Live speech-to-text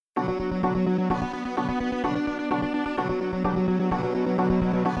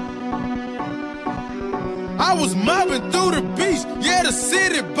I was mobbing through the beach, yeah, the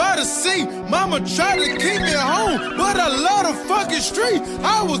city by the sea. Mama tried to keep me home, but I love the fucking street.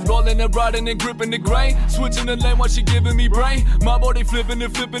 I was rolling and riding and gripping the grain, switching the lane while she giving me brain. My body flipping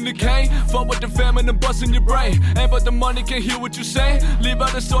and flipping the cane. Fuck with the famine and busting your brain. Ain't but the money can hear what you say. Leave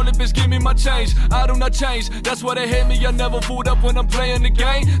out the story, bitch, give me my change. I do not change, that's why they hate me. I never fooled up when I'm playing the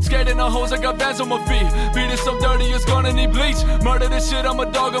game. Scared in the hoes, I got bands on my feet. Beat it so dirty, it's gonna need bleach. Murder this shit, I'm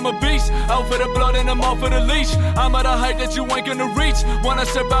a dog, I'm a beast. Out for the blood and I'm out for the leash. I'm at a height that you ain't gonna reach. When I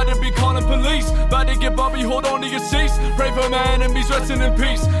step out to be calling police. About to get bumpy, hold on to your seats. Pray for my enemies, resting in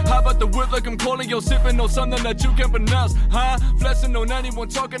peace. How about the whip like I'm calling yo, sipping on something that you can pronounce, huh? Flexing on anyone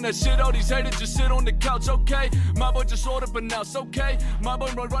talking that shit. All these haters just sit on the couch, okay? My boy just ordered, but now it's okay. My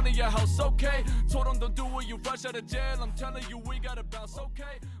boy run running your house, okay? Told him don't do it, you rush out of jail. I'm telling you, we gotta bounce,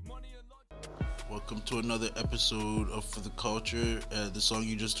 okay? Money and Welcome to another episode of For the Culture. The song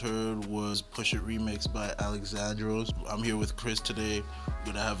you just heard was Push It remixed by Alexandros. I'm here with Chris today.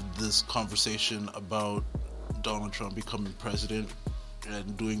 We're gonna have this conversation about Donald Trump becoming president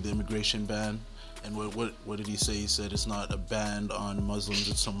and doing the immigration ban. And what did he say? He said it's not a ban on Muslims,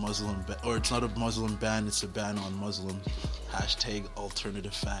 it's a Muslim ban, or it's not a Muslim ban, it's a ban on Muslims. Hashtag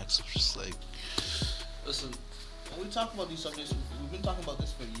alternative facts. Just like, listen, when we talk about these subjects, we've been talking about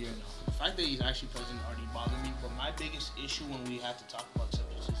this for a year now. The fact that he's actually president already bothered me, but my biggest issue when we have to talk about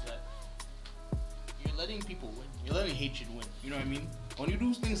subjects is that you're letting people win. You're letting hatred win. You know what I mean? When you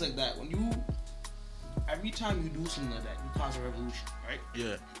do things like that, every time you do something like that, you cause a revolution, right?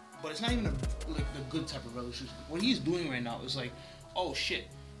 yeah. But it's not even the good type of revolution. What he's doing right now is like, oh shit,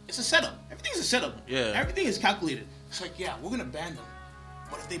 it's a setup. Everything's a setup. Yeah. Everything is calculated. It's like, yeah, we're gonna ban them.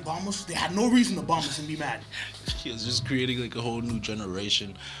 But if they bomb us, they had no reason to bomb us and be mad. He was just creating like a whole new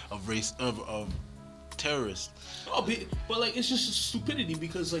generation of terrorists. Oh, but like it's just stupidity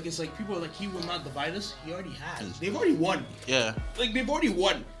because like it's like people are like he will not divide us. He already has. They've already won. Yeah. Like they've already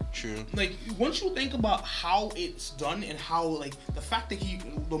won. True. Like once you think about how it's done and how like the fact that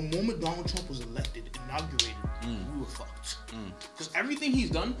the moment Donald Trump was elected, inaugurated, we were fucked. Because everything he's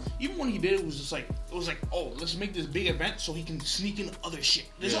done, even when he did it was just like oh, let's make this big event so he can sneak in other shit.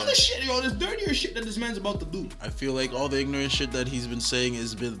 There's other shit, there's dirtier shit that this man's about to do. I feel like all the ignorant shit that he's been saying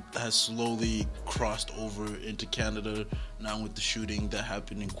has slowly crossed over into Canada now with the shooting that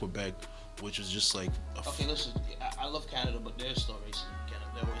happened in Quebec, which was just like okay, listen, I love Canada, but there's still racism in Canada.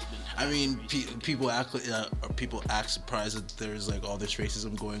 There always been. I mean, people act surprised that there's like all this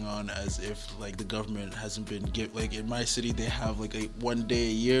racism going on, as if like the government hasn't been like in my city they have like a one day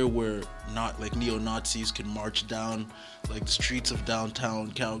a year where not like neo-Nazis can march down like the streets of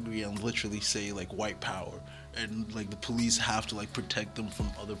downtown Calgary and literally say like white power, and like the police have to like protect them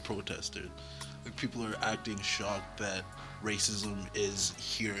from other protesters. Like people are acting shocked that racism is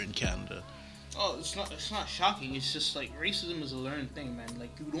here in Canada. Oh, it's not shocking. It's just like racism is a learned thing, man. Like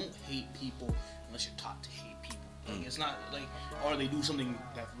you don't hate people unless you're taught to hate people. Like it's not like or they do something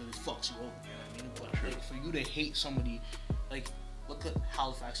that really fucks you over. You know what I mean? But like for you to hate somebody, like look at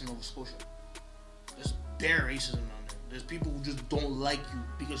Halifax and Nova Scotia. There's bare racism down there. There's people who just don't like you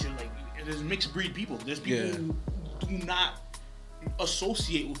because you're like. There's mixed breed people. There's people who do not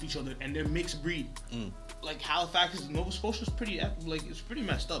associate with each other and they're mixed breed. Like Halifax and Nova Scotia is pretty like it's pretty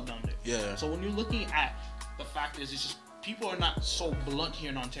messed up down there. Yeah. So when you're looking at the fact is it's just people are not so blunt here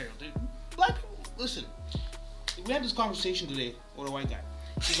in Ontario. Black people, listen. We had this conversation today with a white guy.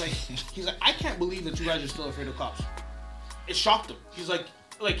 He's like I can't believe that you guys are still afraid of cops. It shocked him. He's like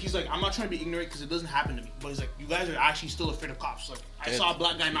I'm not trying to be ignorant because it doesn't happen to me. But he's like you guys are actually still afraid of cops. Like I saw a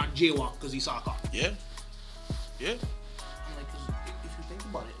black guy not jaywalk because he saw a cop. Yeah.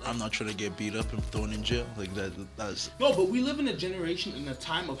 About it. Like, I'm not trying to get beat up and thrown in jail like that's no, but we live in a generation in a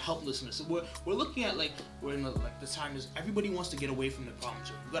time of helplessness. We're looking at we're in the time is everybody wants to get away from the problem.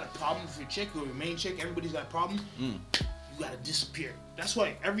 So you got a problem with your chick or your main chick, everybody's got a problem. You gotta disappear. That's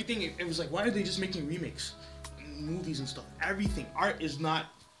why everything. It was like, why are they just making remakes, movies and stuff? Everything art is not.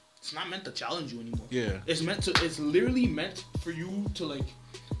 It's not meant to challenge you anymore. Yeah. It's literally meant for you to like.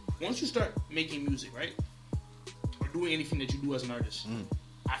 Once you start making music, right, or doing anything that you do as an artist.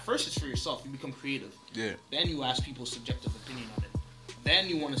 At first, it's for yourself. You become creative. Yeah. Then you ask people's subjective opinion on it. Then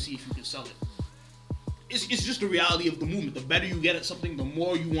you want to see if you can sell it. It's just the reality of the movement. The better you get at something, the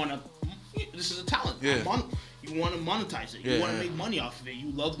more you want to. This is a talent. Yeah. You want to monetize it. You want to make money off of it.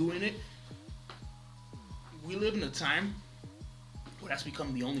 You love doing it. We live in a time where that's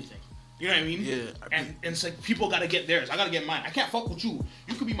become the only thing. You know what I mean? Yeah. And it's like people got to get theirs. I got to get mine. I can't fuck with you.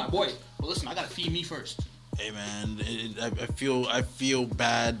 You could be my boy, but listen, I got to feed me first. Hey man, I feel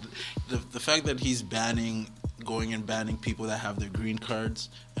bad. The fact that he's banning going and banning people that have their green cards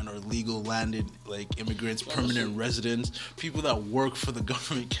and are legal landed like immigrants, permanent residents, people that work for the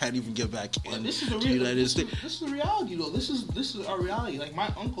government can't even get back in this is the the United States. This is the reality, though. This is our reality. Like, my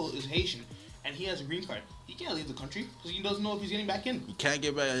uncle is Haitian, and he has a green card. He can't leave the country because he doesn't know if he's getting back in. You can't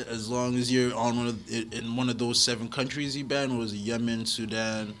get back as long as you're on one of those 7 countries he banned. Was it Yemen,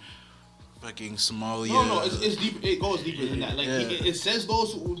 Sudan, fucking Somalia? No, it's deep. It goes deeper than that. Like, it says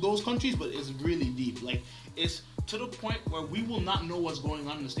those countries, but it's really deep. Like, it's to the point where we will not know what's going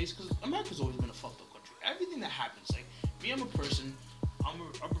on in the States because America's always been a fucked up country. Everything that happens, like me, I'm a person. I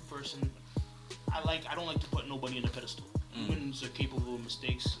don't like to put nobody in a pedestal. Humans are capable of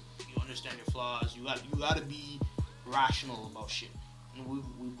mistakes. You understand your flaws. You got to be rational about shit. And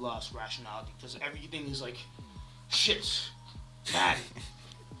we've lost rationality because everything is like, shit, bad.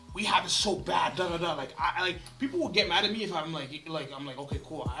 We have it so bad. Da da da. Like people will get mad at me if I'm like okay,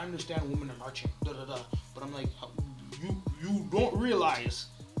 cool. I understand women are marching. Da da da. But I'm like, you don't realize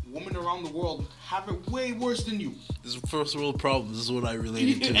women around the world have it way worse than you. This is first world problems. This is what I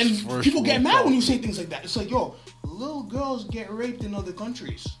related to. And people get mad when you say things like that. It's like, yo, little girls get raped in other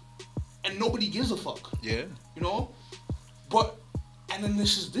countries, and nobody gives a fuck. Yeah. You know, but and then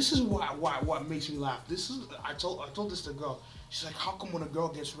this is what makes me laugh. I told this to a girl. She's like, how come when a girl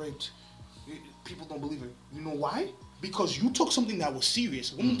gets raped, people don't believe her? You know why? Because you took something that was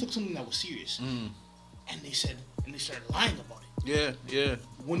serious. Women took something that was serious, and they started lying about it. Yeah.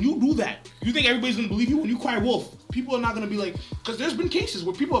 When you do that, you think everybody's gonna believe you? When you cry wolf, people are not gonna be like, because there's been cases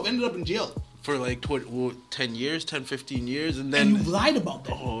where people have ended up in jail for like 10 years, 10, 15 years, and you've lied about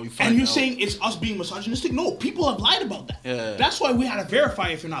that. And you're saying it's us being misogynistic? No, people have lied about that. Yeah. That's why we had to verify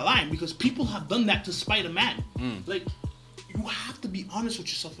if you're not lying, because people have done that to spite a man. Like, you have to be honest with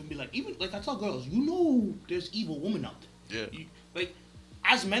yourself and be like, even like I tell girls, you know, there's evil women out there. Yeah. Like,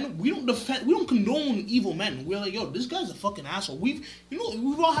 as men, we don't condone evil men. We're like, yo, this guy's a fucking asshole. We've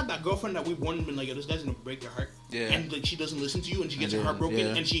all had that girlfriend that we've won and been like, yo, this guy's gonna break your heart. Yeah. And like, she doesn't listen to you, and she gets her heart broken,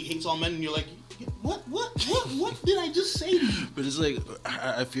 and she hates all men, and you're like, what did I just say to you? But it's like,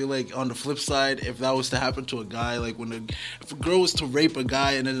 I feel like on the flip side, if that was to happen to a guy, like if a girl was to rape a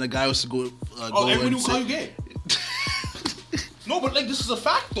guy, and then the guy was to go, everybody would call you gay. No, but like, this is a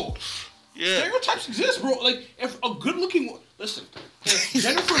fact though. Yeah. Stereotypes exist, bro. Like, if a good-looking... Listen, if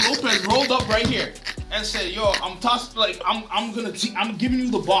Jennifer Lopez rolled up right here and said, yo, I'm giving you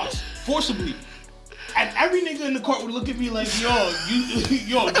the box, forcibly. And every nigga in the court would look at me like, yo,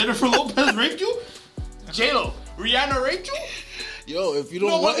 Jennifer Lopez raped you? J-Lo, Rihanna raped you? Yo, if you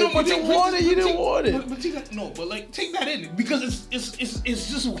don't want it, you didn't want it, you didn't want it. But take that, take that in, because it's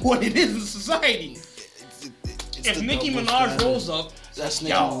just what it is in society. If Nicki Minaj rolls up, that's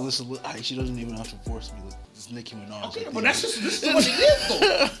Nicki. Listen, she doesn't even have to force me. It's Nicki Minaj. Okay, but this is what it is,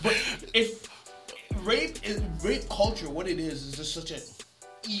 though. But if rape culture, what it is just such an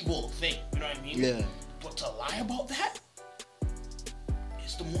evil thing. You know what I mean? Yeah. But to lie about that,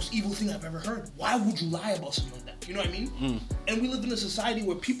 it's the most evil thing I've ever heard. Why would you lie about something like that? You know what I mean? And we live in a society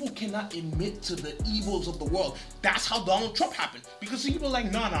where people cannot admit to the evils of the world. That's how Donald Trump happened. Because people are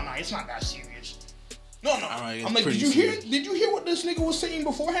like, no, it's not that serious. No. Right, I'm like, did you hear what this nigga was saying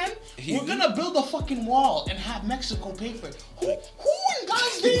beforehand? We're gonna build a fucking wall and have Mexico pay for it. Who in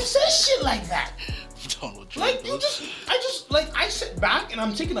God's name says shit like that? Donald Trump. Like, I sit back and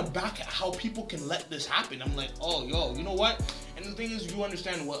I'm taken aback at how people can let this happen. I'm like, oh, yo, you know what? And the thing is, you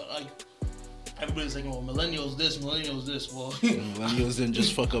understand what, like, everybody's like, oh, millennials this. Well, millennials didn't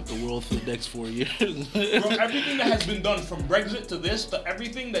just fuck up the world for the next 4 years. Bro, everything that has been done, from Brexit to this, to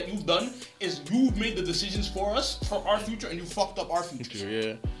everything that you've done, is you've made the decisions for us, for our future, and you fucked up our future.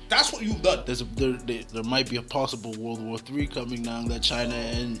 Yeah. That's what you've done. There might be a possible World War III coming now that China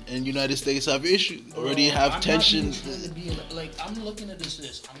and United States have issues. Already have tensions. I'm looking at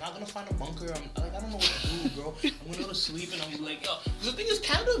this. I'm not gonna find a bunker. I don't know what to do, bro. I'm gonna go to sleep and I'm like, yo. The thing is,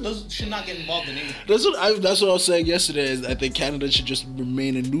 Canada should not get involved in anything. That's what I was saying yesterday. Is I think Canada should just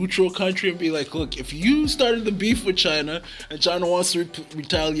remain a neutral country and be like, look, if you started the beef with China and China wants to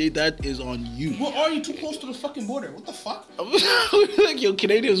retaliate, that is on you. Well, are you too close to the fucking border? What the fuck? Like, yo,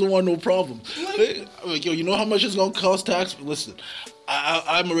 Canadians don't want no problem. Like, yo, you know how much it's gonna cost tax? Listen,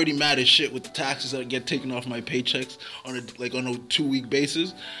 I'm already mad as shit with the taxes that get taken off my paychecks on a 2-week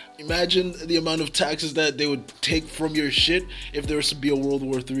basis. Imagine the amount of taxes that they would take from your shit if there was to be a World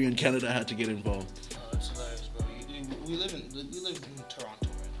War III and Canada had to get involved. That's hilarious, bro. We live in Toronto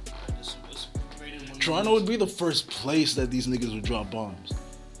right now. It's Toronto would be the first place that these niggas would drop bombs.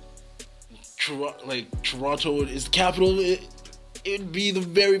 Toronto is the capital. It'd be the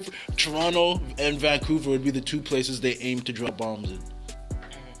very... Toronto and Vancouver would be the 2 places they aim to drop bombs in.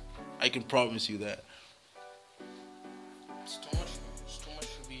 I can promise you that.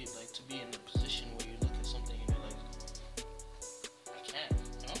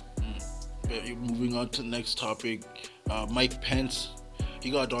 Moving on to the next topic, Mike Pence, he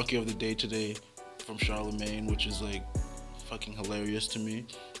got Donkey of the Day today from Charlemagne, which is like fucking hilarious to me.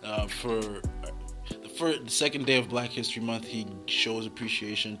 For the second day of Black History Month, he shows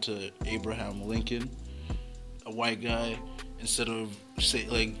appreciation to Abraham Lincoln, a white guy, instead of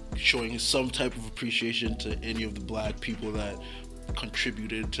showing some type of appreciation to any of the black people that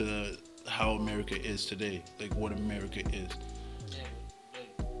contributed to how America is today, like what America is. Yeah,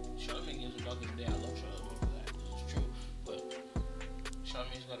 like Charlemagne gives a Donkey of the Day. I love Charlemagne for that. It's true, but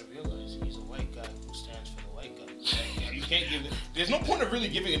Charlemagne's got to realize he's a white guy who stands for the white guy. Like, you can't give it. There's no point of really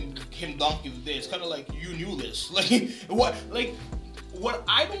giving him Donkey of the Day. It's kind of like you knew this. What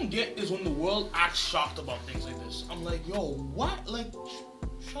I don't get is when the world acts shocked about things like this. I'm like, yo, what? Like,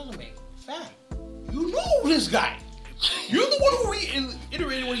 Charlemagne, fam, you know this guy. You're the one who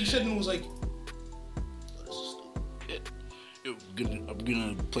reiterated what he said and was like, this is stupid. I'm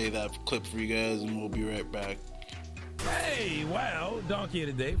gonna play that clip for you guys, and we'll be right back. Hey, well, Donkey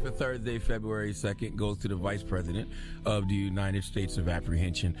of the Day for Thursday, February 2nd goes to the Vice President of the United States of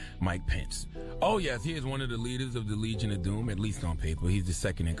Apprehension, Mike Pence. Oh, yes, he is one of the leaders of the Legion of Doom, at least on paper. He's the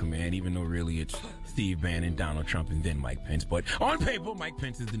second in command, even though really it's Steve Bannon, Donald Trump, and then Mike Pence. But on paper, Mike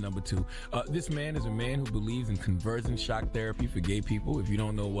Pence is the number 2. This man is a man who believes in conversion shock therapy for gay people. If you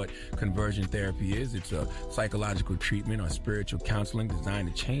don't know what conversion therapy is, it's a psychological treatment or spiritual counseling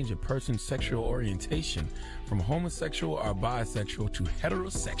designed to change a person's sexual orientation from homosexual or bisexual to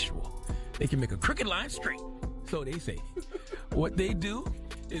heterosexual. They can make a crooked line straight, so they say. What they do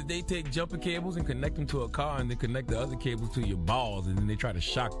is they take jumper cables and connect them to a car and then connect the other cables to your balls, and then they try to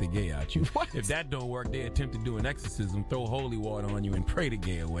shock the gay out you. What? If that don't work, they attempt to do an exorcism, throw holy water on you, and pray the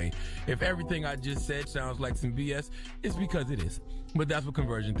gay away. If everything I just said sounds like some BS, it's because it is. But that's what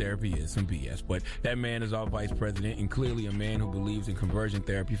conversion therapy is, some BS. But that man is our vice president, and clearly a man who believes in conversion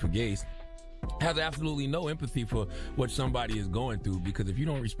therapy for gays. Has absolutely no empathy for what somebody is going through, because if you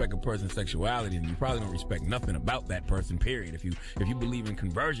don't respect a person's sexuality, then you probably don't respect nothing about that person, period. If you believe in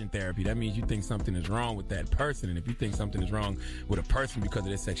conversion therapy, that means you think something is wrong with that person. And if you think something is wrong with a person because of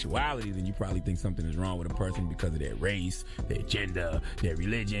their sexuality, then you probably think something is wrong with a person because of their race, their gender, their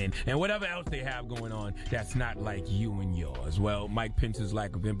religion, and whatever else they have going on that's not like you and yours. Well, Mike Pence's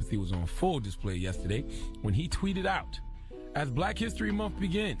lack of empathy was on full display yesterday when he tweeted out, "As Black History Month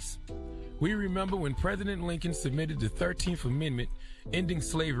begins, we remember when President Lincoln submitted the 13th Amendment ending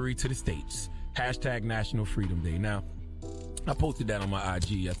slavery to the states. Hashtag National Freedom Day." Now, I posted that on my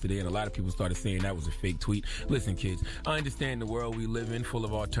IG yesterday, and a lot of people started saying that was a fake tweet. Listen, kids, I understand the world we live in full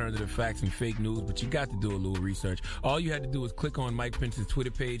of alternative facts and fake news, but you got to do a little research. All you had to do was click on Mike Pence's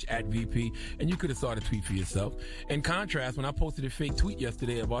Twitter page @VP, and you could have saw the tweet for yourself. In contrast, when I posted a fake tweet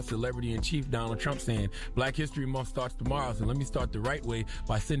yesterday of our celebrity-in-chief Donald Trump saying, "Black History Month starts tomorrow, so let me start the right way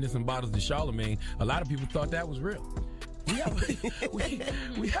by sending some bottles to Charlemagne," a lot of people thought that was real.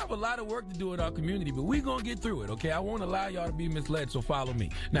 We have a lot of work to do in our community, but we're going to get through it, okay? I won't allow y'all to be misled, so follow me.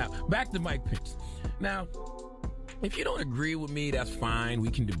 Now, back to Mike Pence. Now, if you don't agree with me, that's fine. We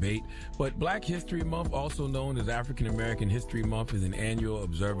can debate. But Black History Month, also known as African American History Month, is an annual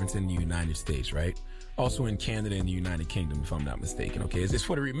observance in the United States, right? Also in Canada and the United Kingdom, if I'm not mistaken, okay? It's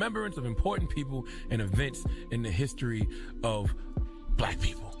for the remembrance of important people and events in the history of black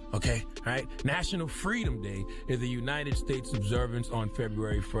people. Okay, all right. National Freedom Day is a United States observance on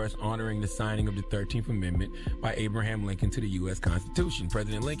February 1st, honoring the signing of the 13th Amendment by Abraham Lincoln to the U.S. Constitution.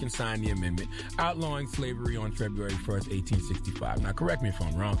 President Lincoln signed the amendment outlawing slavery on February 1st, 1865. Now, correct me if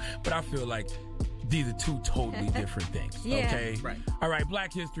I'm wrong, but I feel like these are two totally different things, okay? Right. All right,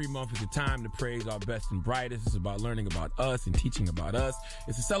 Black History Month is a time to praise our best and brightest. It's about learning about us and teaching about us.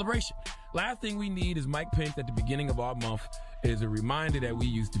 It's a celebration. Last thing we need is Mike Pence at the beginning of our month is a reminder that we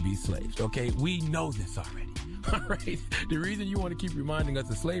used to be slaves, okay? We know this already, all right? The reason you want to keep reminding us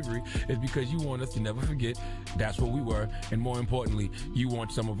of slavery is because you want us to never forget that's what we were, and more importantly, you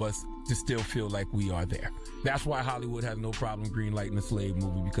want some of us to still feel like we are there. That's why Hollywood has no problem greenlighting a slave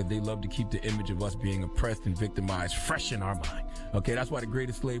movie, because they love to keep the image of us being oppressed and victimized fresh in our mind, okay? That's why the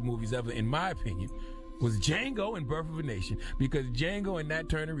greatest slave movies ever, in my opinion, was Django and Birth of a Nation, because Django and Nat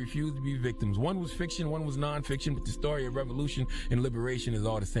Turner refused to be victims. One was fiction, one was non-fiction, but the story of revolution and liberation is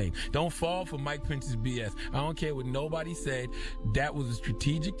all the same. Don't fall for Mike Pence's BS. I don't care what nobody said. That was a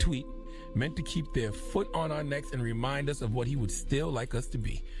strategic tweet meant to keep their foot on our necks and remind us of what he would still like us to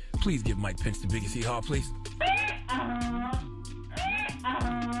be. Please give Mike Pence the biggest hee-haw, please.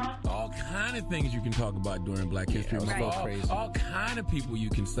 All kinds kind of things you can talk about during Black History Month. Right. All kind of people you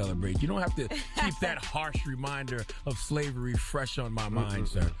can celebrate. You don't have to keep that harsh reminder of slavery fresh on my mind,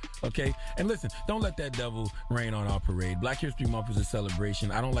 sir. Okay? And listen, don't let that devil rain on our parade. Black History Month is a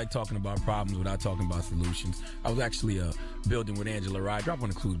celebration. I don't like talking about problems without talking about solutions. I was actually building with Angela Rye. Drop one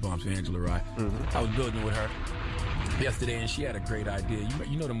of the clues bombs for Angela Rye. I was building with her yesterday, and she had a great idea.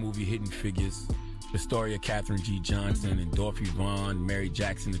 You know the movie Hidden Figures? The story of Katherine G. Johnson and Dorothy Vaughan, Mary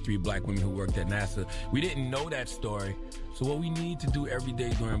Jackson, the 3 black women who worked at NASA. We didn't know that story. So what we need to do every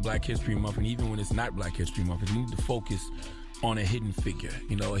day during Black History Month, and even when it's not Black History Month, is we need to focus on a hidden figure.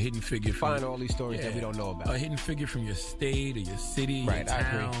 You know, a hidden figure. Find all these stories that we don't know about. A hidden figure from your state or your city, your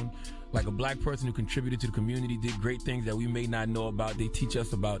town. Like a black person who contributed to the community, did great things that we may not know about. They teach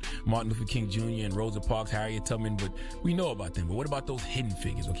us about Martin Luther King Jr. and Rosa Parks, Harriet Tubman, but we know about them. But what about those hidden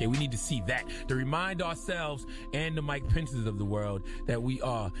figures, okay? We need to see that to remind ourselves and the Mike Pences of the world that we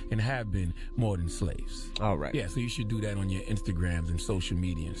are and have been more than slaves. All right. Yeah, so you should do that on your Instagrams and social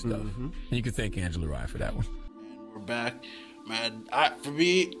media and stuff. And you can thank Angela Rye for that one. We're back. Man, I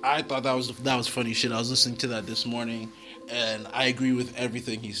thought that was funny shit. I was listening to that this morning, and I agree with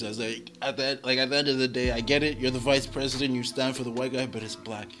everything he says. Like at the end of the day, I get it. You're the vice president. You stand for the white guy, but it's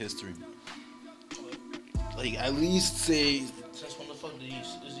Black History. Like at least say. Since when the fuck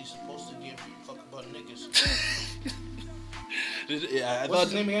is he supposed to give a fuck about niggas? Yeah,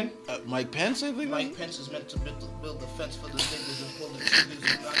 What's his name again? Mike Pence, I think. Mike Pence is meant to build a fence for the niggas and pull the triggers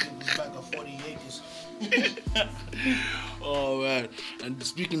and not give us back our 40 acres. Oh man! And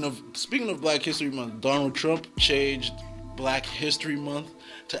speaking of Black History Month, Donald Trump changed Black History Month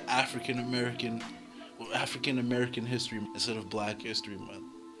to African American History instead of Black History Month,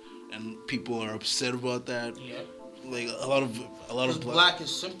 and people are upset about that. Yeah. Like a lot of black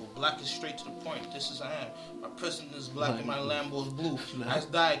is simple. Black is straight to the point. This is I am. My president is black and my Lambo is blue. I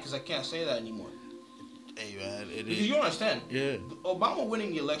just died because I can't say that anymore. Hey man, it because is. you don't understand. Yeah. Obama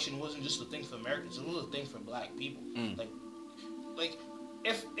winning the election wasn't just a thing for Americans. It was a thing for black people. Like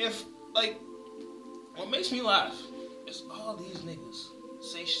if what makes me laugh is all these niggas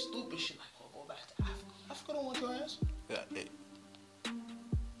say stupid shit like, "Oh, go back to Africa." Africa don't want your ass. Yeah.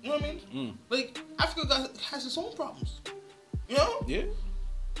 You know what I mean? Like Africa has its own problems. You know? Yeah.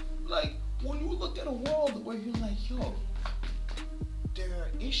 Like when you look at a world where you're like, yo, there are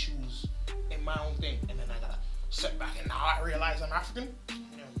issues in my own thing, and then I gotta sit back and now I realize I'm African.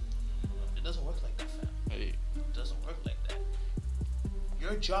 No. It doesn't work like that, fam. Hey. It doesn't work like that.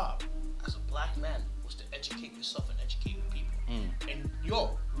 Your job as a black man was to educate yourself and educate your people. And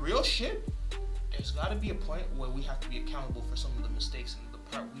yo, real shit, there's gotta be a point where we have to be accountable for some of the mistakes and the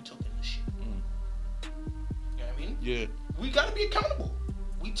part we took in this shit. You know what I mean? Yeah. We gotta be accountable.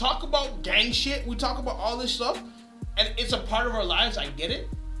 We talk about gang shit, we talk about all this stuff, and it's a part of our lives, I get it.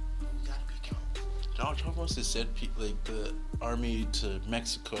 But we gotta be accountable. Donald Trump wants to send like the army to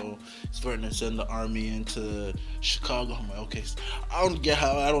Mexico. He's threatening to send the army into Chicago. I'm like, okay, I don't get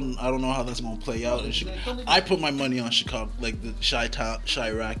how. I don't know how that's gonna play out. I put my money on Chicago, like the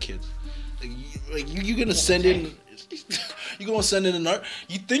Chirac kids. Like you gonna send in? You gonna send in an art?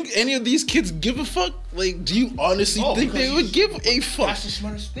 You think any of these kids give a fuck? Like, do you honestly think they would give a fuck? That's the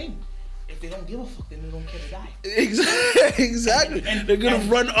smartest thing. If they don't give a fuck, then they don't care to die. Exactly. And they're gonna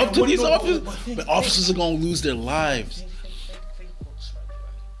run up to these officers. But officers are gonna lose their lives.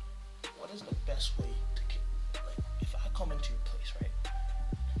 What is the best way to kill? Like, if I come into your place, right,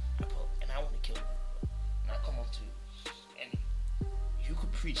 and I want to kill you, and I come up to you, and you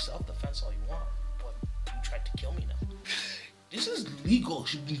could preach self-defense all you want, but you tried to kill me now. This is legal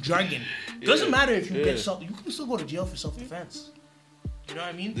jargon. Doesn't matter if you get self. You can still go to jail for self-defense. You know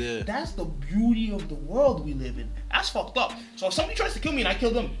what I mean? Yeah. That's the beauty of the world we live in. That's fucked up. So if somebody tries to kill me and I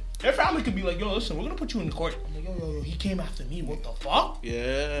kill them, their family could be like, "Yo, listen, we're gonna put you in the court." I'm like, "Yo, he came after me. What the fuck?"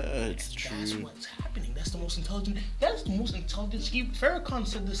 Yeah, it's true. That's what's happening. That's the most intelligent scheme. Farrakhan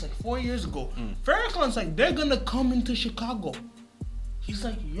said this like 4 years ago. Farrakhan's like, they're gonna come into Chicago. He's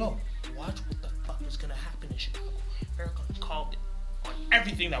like, yo, watch what the fuck is gonna happen in Chicago. Farrakhan called it on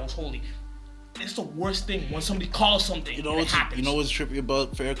everything that was holy. It's the worst thing when somebody calls something. You know what's trippy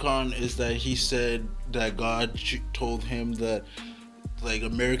about Farrakhan is that he said that God told him that like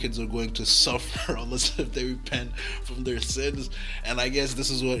Americans are going to suffer unless if they repent from their sins, and I guess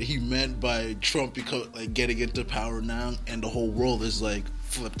this is what he meant by Trump getting into power now, and the whole world is like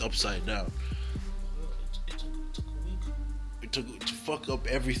flipped upside down. It took a week. It took to fuck up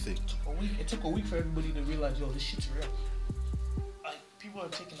everything. It took a week for everybody to realize, yo, this shit's real. Like, people are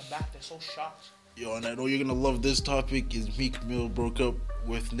taken aback. They're so shocked. Yo, and I know you're gonna love this topic. Is Meek Mill broke up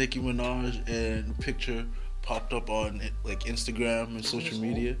with Nicki Minaj, and picture popped up on like Instagram and social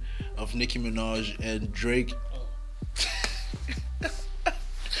media of Nicki Minaj and Drake.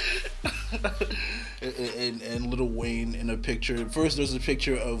 and Lil Wayne in a picture. First, there's a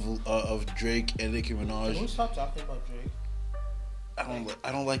picture of Drake and Nicki Minaj. Can we stop talking about Drake?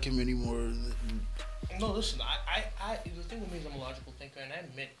 I don't like him anymore. No, listen. I the thing with me is I'm a logical thinker, and I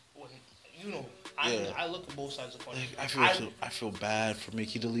admit when I look at both sides of the coin. I feel bad for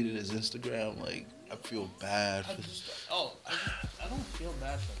Mickey deleted his Instagram. Like I feel bad. I don't feel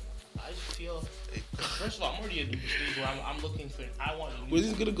bad for him. I feel, first of all, I'm already at the stage where I'm looking for. I want. Where's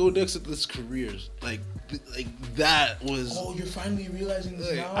he gonna go next with his career? Like that was. Oh, you're finally realizing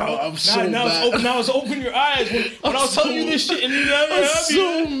this now. I'm so mad. Now it's open your eyes. When I was telling you this shit, and you never. I'm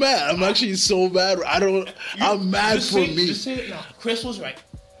so mad. I'm actually so mad. I'm mad for me. Just say it now. Chris was right.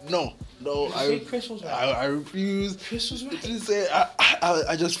 No. Chris was right. I refuse. Chris was right. Just say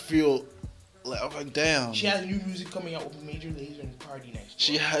I just feel. Like, I'm like, damn. She has new music coming out with Major Lazer and Party next.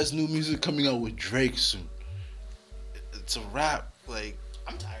 She has new music coming out with Drake soon. It's a rap. Like,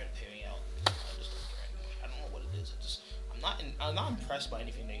 I'm tired of hearing out. I just don't care anymore. I don't know what it is. I'm not impressed by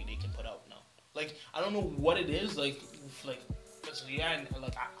anything that they can put out now. Like, I don't know what it is. Like,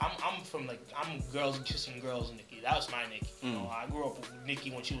 I'm from I'm girls kissing girls and Nicki. That was my Nicki. You know, I grew up with Nicki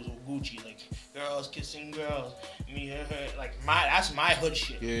when she was with Gucci. Like girls kissing girls, me her. Like that's my hood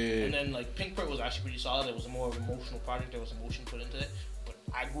shit. Yeah. And then like Pink Print was actually pretty solid. It was a more of an emotional project. There was emotion put into it. But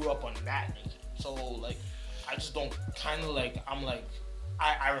I grew up on that Nicki. So like, I just don't I'm like.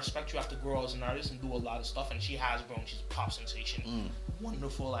 I respect you have to grow as an artist and do a lot of stuff, and she has grown. She's a pop sensation.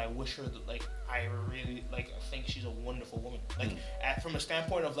 Wonderful. I wish her that, I really, think she's a wonderful woman. From a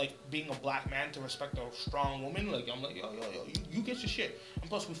standpoint of, being a black man to respect a strong woman, I'm like, yo, you get your shit. And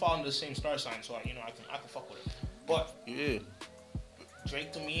plus, we fall into the same star sign, so, I can fuck with it. But, yeah.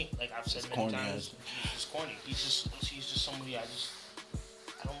 Drake, to me, I've said many times, he's just corny. He's just somebody I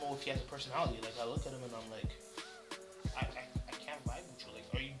don't know if he has a personality. I look at him and I'm like, I can't vibe with you.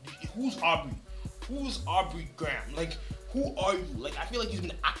 Who's Aubrey? Who's Aubrey Graham? Who are you? I feel like he's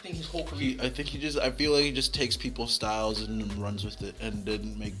been acting his whole career. I feel like he just takes people's styles and then runs with it, and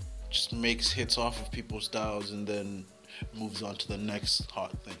then makes hits off of people's styles, and then moves on to the next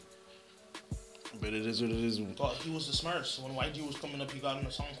hot thing. But it is what it is. Well, he was the smartest. When YG was coming up, he got in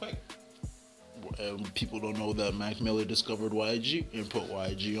the song quick. People don't know that Mac Miller discovered YG and put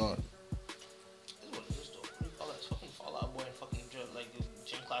YG on.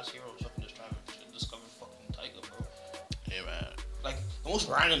 Heroes fucking just trying to discover fucking Tiger, bro. Hey man. The most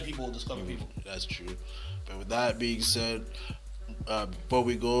random people discover people. That's true. But with that being said, before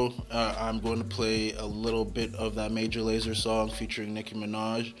we go, I'm going to play a little bit of that Major Lazer song featuring Nicki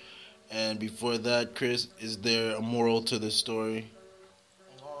Minaj. And before that, Chris, is there a moral to this story?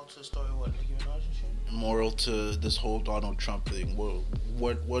 A moral to the story of what, Nicki Minaj and shit? Moral to this whole Donald Trump thing.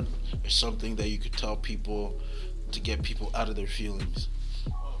 What is something that you could tell people to get people out of their feelings?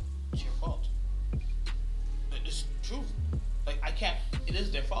 It's your fault. It's true. It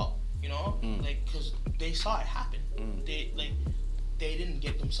is their fault, you know? Because they saw it happen. They didn't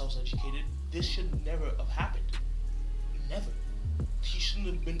get themselves educated. This should never have happened. Never. He shouldn't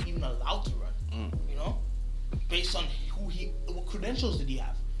have been even allowed to run, you know? Based on what credentials did he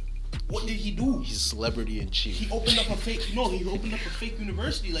have? What did he do? He's a celebrity in chief. He opened up a fake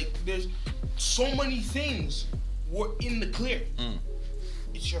university. There's so many things were in the clear.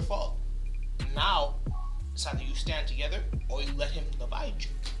 It's your fault. Now, it's either you stand together or you let him divide you.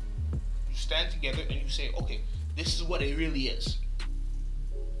 You stand together and you say, okay, this is what it really is.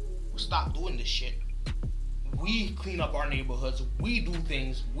 We'll stop doing this shit. We clean up our neighborhoods. We do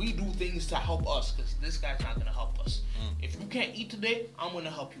things to help us, because this guy's not going to help us. If you can't eat today, I'm going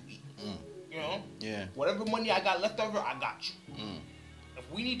to help you eat. You know? Yeah. Whatever money I got left over, I got you. If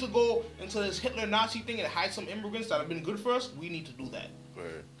we need to go into this Hitler Nazi thing and hide some immigrants that have been good for us, we need to do that.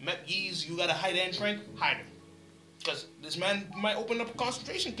 Met Yeez, you gotta hide Anne Frank, hide him. Because this man might open up a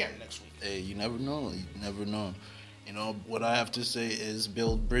concentration camp next week. Hey, you never know. You know, what I have to say is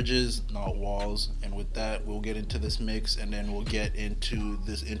build bridges, not walls. And with that, we'll get into this mix, and then we'll get into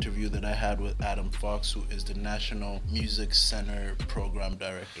this interview that I had with Adam Fox, who is the National Music Center Program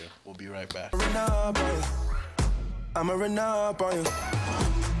Director. We'll be right back. I'm a run up on you.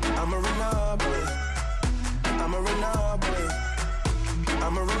 I'm a run up on you. I'm a run up on you.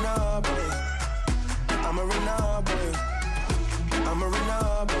 I'm a run up on you. I'm a run up on you. I'm a run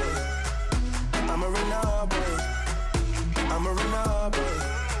up on you. I'm a run up on you. I'm a run up on you.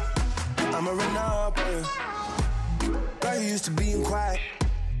 I'm a run up on you. Girl, you used to being quiet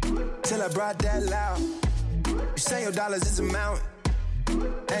till I brought that loud. You say your dollars is a mountain,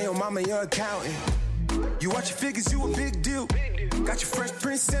 and your mama your accountant. You watch your figures, you a big deal. Got your Fresh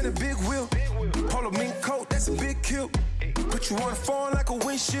Prince and a big wheel. Polo mink coat, that's a big kill. Put you on a phone like a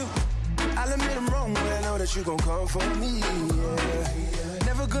windshield. I'll admit I'm wrong, but I know that you gon' come for me, yeah.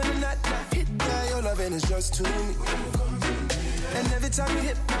 Never gonna not hit that. Your loving is just to me. And every time you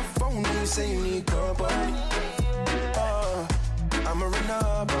hit my phone, you say you need company. I'm a run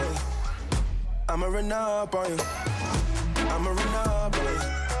up on you. I'm a run up on you. I'm a run up on you.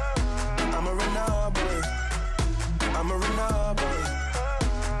 I'm a run up on you. I'm a run up on you.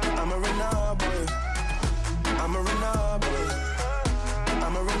 I'm a run up on you. I'm a run up on you.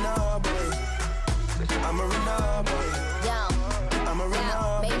 I'm a run up on you. I'm a run up on you. Yo, I'm a run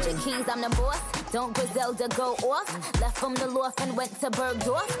up on you. Major keys, I'm the boss. Don't Griselda go off? Left from the loft and went to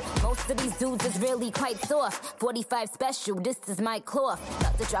Bergdorf. Most of these dudes is really quite soft. 45 special, this is my cloth.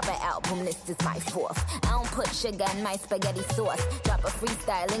 About to drop an album, this is my fourth. I don't put sugar in my spaghetti sauce. Drop a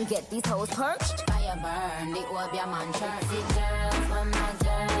freestyle and get these hoes perched. Fire burn, the orb, your man church. See girls, when my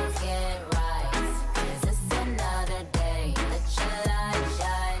girls get right. Is this another day? Let your light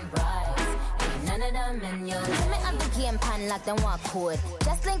shine bright. Ain't none of them in your limit of the game pan like them walk code.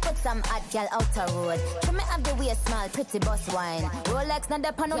 Just link with some hot girl out the road. Trim me up the way small, pretty boss wine. Rolex, not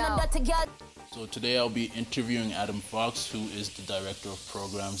the pan on the dirty girl. So today I'll be interviewing Adam Fox, who is the Director of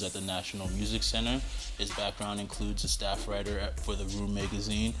Programs at the National Music Center. His background includes a staff writer for The Room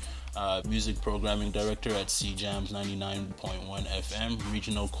magazine, music programming director at CJAM's 99.1 FM,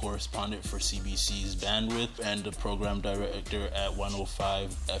 regional correspondent for CBC's Bandwidth, and the program director at 105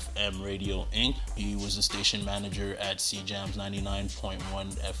 FM Radio Inc. He was the station manager at CJAM's 99.1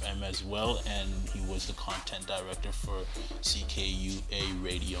 FM as well, and he was the content director for CKUA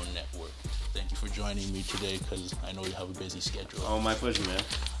Radio Network. Thank you for joining me today, because I know you have a busy schedule. Oh, my pleasure, man.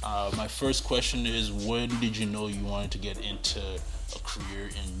 My first question is, when did you know you wanted to get into a career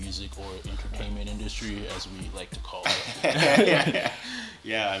in music or entertainment industry, as we like to call it?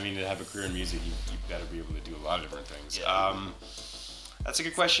 Yeah, I mean, to have a career in music, you've got to be able to do a lot of different things. Yeah. That's a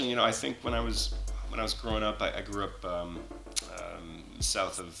good question. You know, I think when I was growing up, I grew up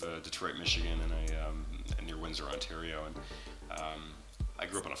south of Detroit, Michigan, and near Windsor, Ontario, and I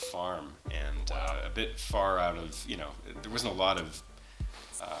grew up on a farm, and a bit far out of, there wasn't a lot of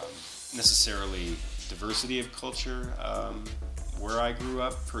necessarily diversity of culture where I grew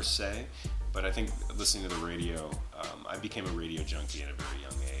up per se, but I think listening to the radio, I became a radio junkie at a very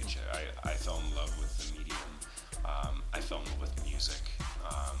young age. I fell in love with the medium. I fell in love with music.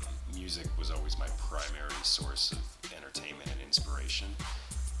 Music was always my primary source of entertainment and inspiration,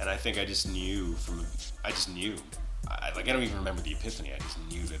 and I think I knew. I don't even remember the epiphany. I just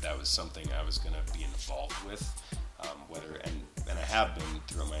knew that was something I was going to be involved with, and I have been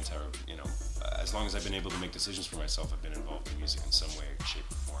throughout my entire, as long as I've been able to make decisions for myself, I've been involved in music in some way, shape,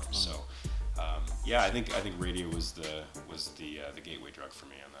 or form. So, I think radio was the gateway drug for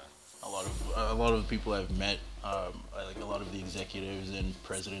me on that. A lot of the people I've met, like a lot of the executives and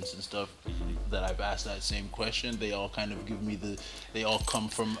presidents and stuff that I've asked that same question, they all kind of give me they all come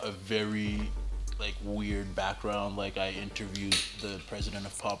from a very weird background. Like, I interviewed the president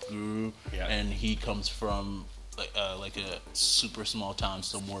of Pop Guru, and he comes from like a super small town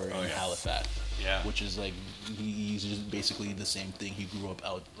somewhere in Halifax, which is he's just basically the same thing. He grew up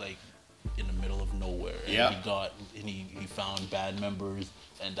out in the middle of nowhere, and he found band members,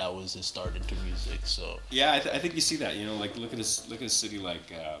 and that was his start into music. So I think you see that, look at a city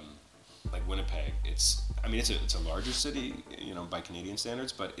like Winnipeg. It's a larger city, by Canadian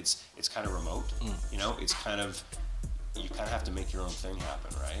standards, but it's kind of remote. It's kind of, you kind of have to make your own thing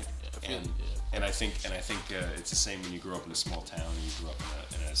happen, right? And I think it's the same when you grow up in a small town and you grew up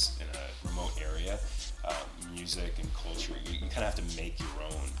in a remote area. Music and culture, you kind of have to make your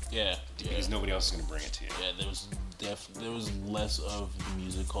own. Because nobody else is going to bring it to you. There was less of the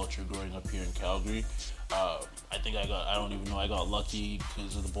music culture growing up here in Calgary. I think I got lucky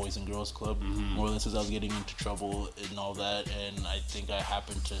because of the Boys and Girls Club, more or less, as I was getting into trouble and all that, and I think I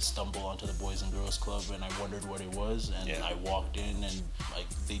happened to stumble onto the Boys and Girls Club, and I wondered what it was, and I walked in, and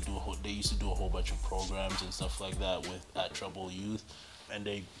they used to do a whole bunch of programs and stuff like that at Trouble Youth, and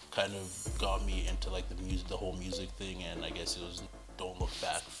they kind of got me into the whole music thing, and I guess it was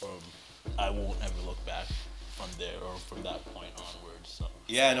I won't ever look back from there or from that point onwards. So.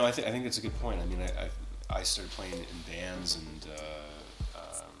 Yeah, no, I think that's a good point. I mean, I started playing in bands and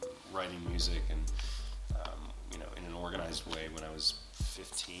writing music and in an organized way when I was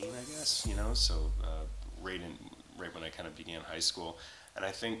 15, I guess. So right when I kind of began high school, and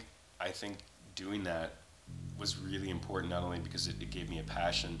I think doing that was really important, not only because it gave me a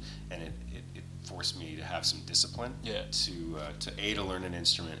passion and it forced me to have some discipline to learn an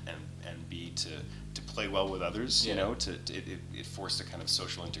instrument and and B, to play well with others. You know, it forced a kind of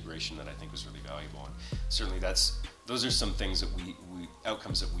social integration that I think was really valuable. And certainly those are some things that we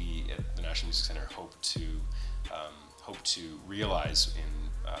outcomes that we at the National Music Center hope to realize in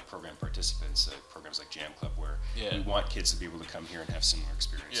program participants, programs like Jam Club, where we want kids to be able to come here and have similar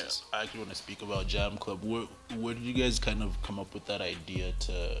experiences. I actually want to speak about Jam Club. Where did you guys kind of come up with that idea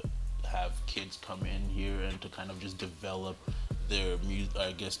to have kids come in here and to kind of just develop their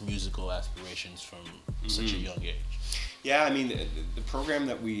musical aspirations from such a young age? Yeah, I mean, the program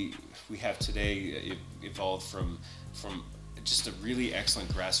that we have today evolved from just a really excellent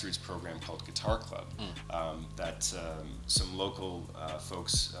grassroots program called Guitar Club that some local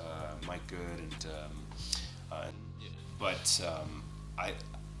folks, Mike Good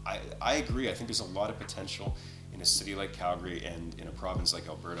I agree. I think there's a lot of potential in a city like Calgary and in a province like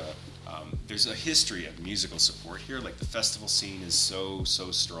Alberta. There's a history of musical support here. Like the festival scene is so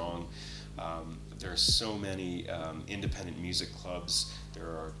strong. There are so many independent music clubs. There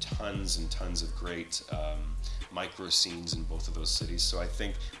are tons and tons of great micro scenes in both of those cities. So I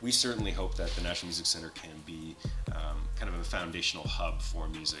think we certainly hope that the National Music Center can be kind of a foundational hub for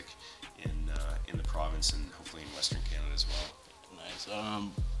music in the province and hopefully in Western Canada as well. Nice.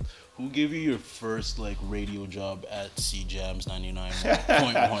 Who gave you your first radio job at CJAM's 99.1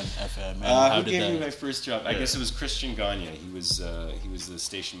 FM? And who gave me my first job? I guess it was Christian Gagne. He was the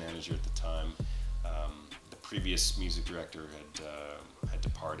station manager at the time. The previous music director had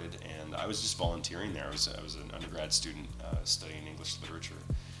departed, and I was just volunteering there. I was an undergrad student studying English literature,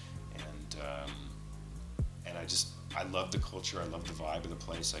 and I loved the culture. I loved the vibe of the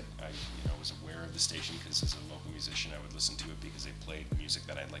place. I was aware of the station because as a local musician, I would listen to it because they played music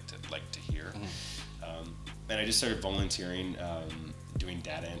that I'd like to hear. And I just started volunteering, doing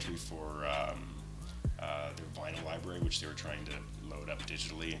data entry for their vinyl library, which they were trying to load up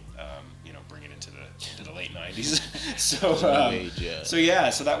digitally, bring it into the late 90s. So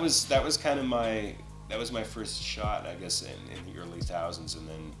that was kind of my first shot, I guess, in the early 2000s, and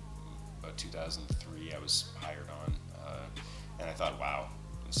then about 2003 I was hired on, and I thought, wow,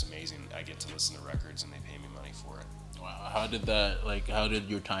 it's amazing. I get to listen to records and they pay me money for it. Wow. How did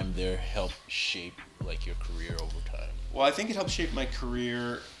your time there help shape your career over time? Well, I think it helped shape my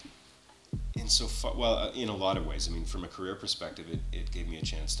career in a lot of ways. I mean, from a career perspective, it gave me a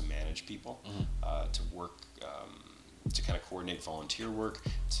chance to manage people, to work, to kind of coordinate volunteer work,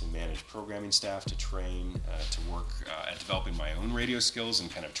 to manage programming staff, to train, to work at developing my own radio skills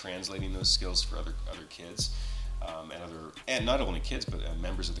and kind of translating those skills for other kids, and not only kids but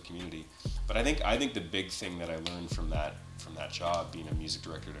members of the community. But I think the big thing that I learned from that job, being a music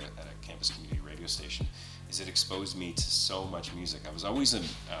director at a campus community radio station, is it exposed me to so much music. I was always a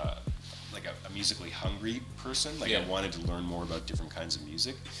musically hungry person. I wanted to learn more about different kinds of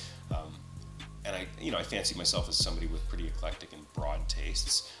music. And I fancied myself as somebody with pretty eclectic and broad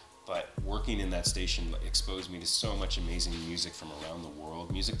tastes. But working in that station exposed me to so much amazing music from around the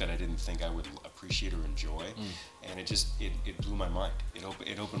world, music that I didn't think I would appreciate or enjoy. And it blew my mind.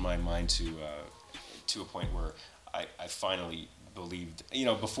 It opened my mind to a point where I finally believed,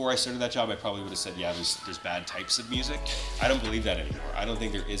 before I started that job, I probably would have said, yeah, there's bad types of music. I don't believe that anymore. I don't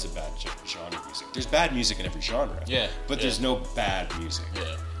think there is a bad genre of music. There's bad music in every genre. But there's no bad music.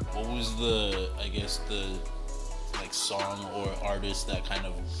 What was the song or artist that kind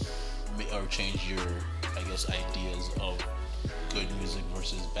of or changed your, ideas of good music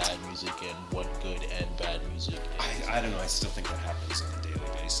versus bad music, and what good and bad music is? I don't know. I still think that happens on a daily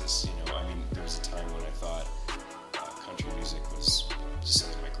basis. I mean, there was a time when I thought country music was just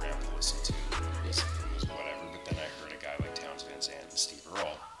something my grandpa listened to. It was whatever. But then I heard a guy like Townes Van Zandt and Steve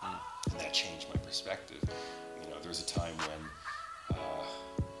Earle, and that changed my perspective. There was a time when,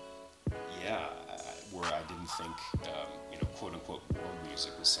 where I didn't think, quote unquote, world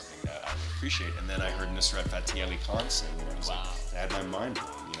music was something that I would appreciate. And then I heard Nusrat Fateh Ali Khan sing, and I had my mind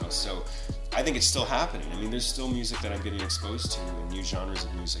blown. So I think it's still happening. I mean, there's still music that I'm getting exposed to, and new genres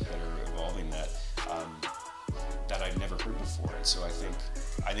of music that are evolving that I'd never heard before. And so I think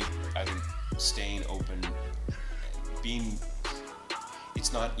staying open,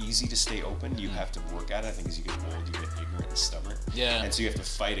 it's not easy to stay open. You have to work at it. I think as you get old, you get ignorant and stubborn. And so you have to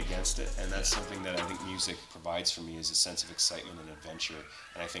fight against it. And that's something that I think music provides for me, is a sense of excitement and adventure.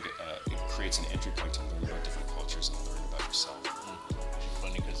 And I think it creates an entry point to learn about different cultures and learn about yourself. It's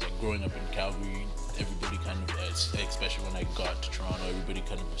funny because growing up in Calgary, everybody kind of, especially when I got to Toronto, everybody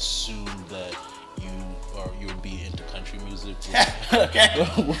kind of assumed that you would be into country music,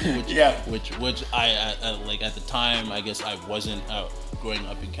 which I like at the time. I guess I wasn't. Growing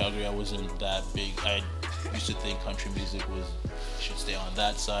up in Calgary, I wasn't that big. I used to think country music should stay on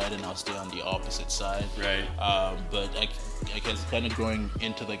that side, and I'll stay on the opposite side. Right. But I guess kind of growing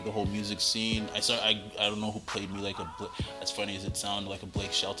into like the whole music scene, I don't know who played me like as funny as it sounded, like a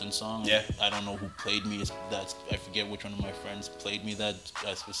Blake Shelton song. Yeah. I don't know who played me. I forget which one of my friends played me that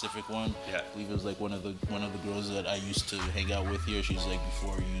specific one. Yeah. I believe it was like one of the girls that I used to hang out with here. She's like,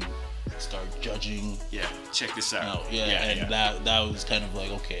 before you start judging. Yeah. Check this out. No, yeah. That was kind of like,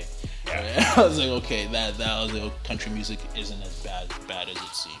 okay. Yeah. I was like, okay, that was like, country music isn't as bad as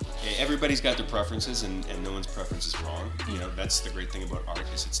it seems. Yeah, everybody's got their preferences, and no one's preference is wrong. You know, that's the great thing about art,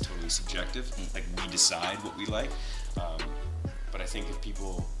 is it's totally subjective. Like, we decide what we like. But I think if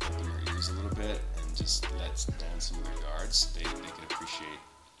people open their ears a little bit and just let down some of their guards, they can appreciate,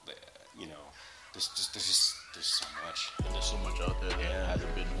 you know, there's so much. And there's so much out there that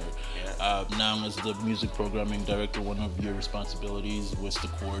hasn't been heard. Yeah. Now, as the music programming director, one of your responsibilities was to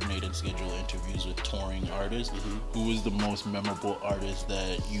coordinate and schedule interviews with touring artists. Who was the most memorable artist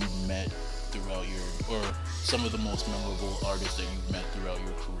that you met throughout or some of the most memorable artists that you've met throughout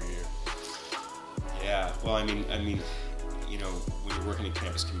your career? Yeah. Well, I mean, you know, when you're working in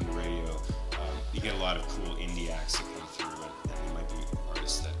campus community radio, you get a lot of cool indie acts that come through, and they might be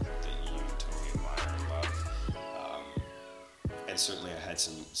artists that you totally admire and love. And certainly I had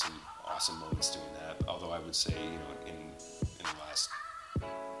some awesome moments doing that. Although I would say, you know, in the last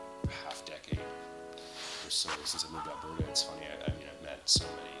half decade or so since I moved to Alberta, it's funny. I mean, I've met so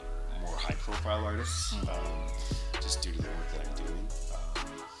many more high-profile artists just due to the work that I'm doing.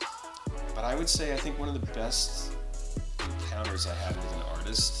 But I would say I think one of the best encounters I had with an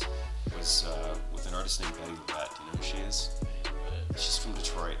artist was with an artist named Betty Levette. Do you know who she is? She's from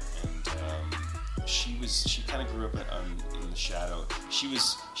Detroit, and she kind of grew up in the shadow. She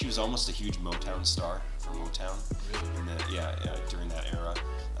was almost a huge Motown star for Motown. Really? During that era.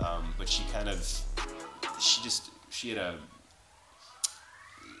 But she had it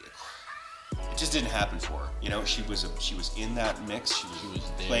just didn't happen for her. You know, she was in that mix. She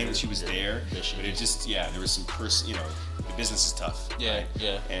was playing. She was there. But it just there was some you know, the business is tough. Yeah, right?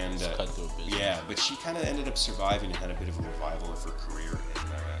 yeah. And it's cutthroat business. yeah, but she kind of ended up surviving and had a bit of a revival of her career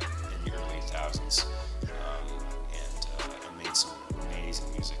in the early 2000s, and made some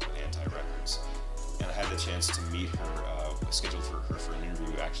amazing music with Anti Records. And I had the chance to meet her, scheduled for her for an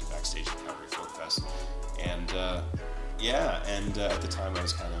interview actually backstage at Calgary Folk Fest. And at the time I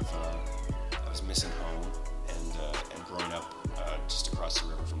was kind of I was missing home, and growing up just across the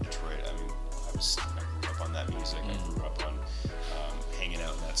river from Detroit. I mean, I grew up on that music. I grew up on hanging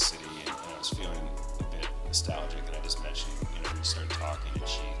out in that city, and I was feeling a bit nostalgic. And I just mentioned, you know, we started talking, and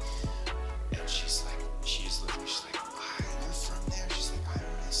she's like, you're from there? She's like, I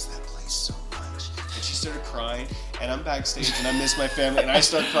miss that place so much. And she started crying, and I'm backstage, and I miss my family, and I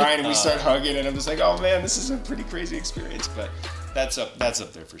start crying, and we start hugging, and I'm just like, oh man, this is a pretty crazy experience. But that's up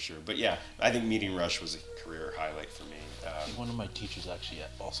there for sure. But yeah, I think meeting Rush was a career highlight for me. One of my teachers actually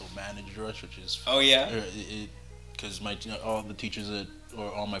also managed Rush, which is because all the teachers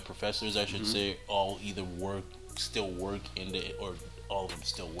all my professors, I should say, all either still work in the, or all of them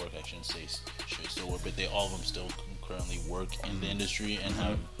still work. I shouldn't say still work, but all of them still currently work in the industry and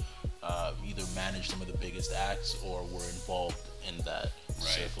have either managed some of the biggest acts or were involved in that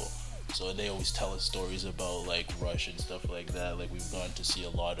circle. So they always tell us stories about like Rush and stuff like that. Like we've gone to see a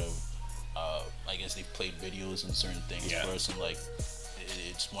lot of, I guess they've played videos and certain things for us, and like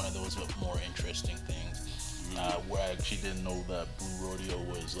it's one of those more interesting things. Where I actually didn't know that Blue Rodeo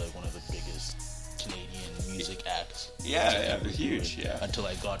was like one of the biggest Canadian music acts. Yeah, they're huge. Yeah. Until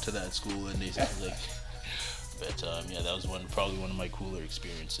I got to that school and they said like, but that was probably one of my cooler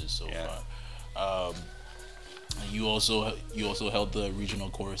experiences so far. You also held the regional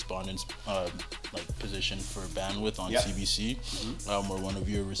correspondence position for bandwidth on CBC. Where one of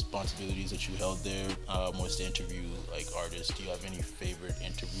your responsibilities that you held there was to interview like artists. Do you have any favorite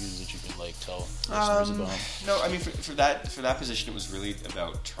interviews that you can like tell listeners about? No, I mean for that position, it was really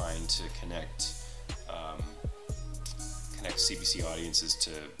about trying to connect CBC audiences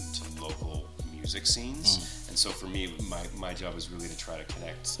to local music scenes. And so for me, my job was really to try to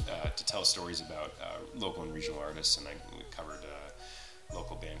connect, to tell stories about local and regional artists. And we covered a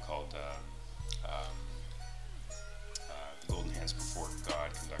local band called the Golden Hands Before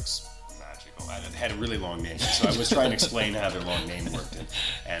God Conducts Magical. It had a really long name, so I was trying to explain how their long name worked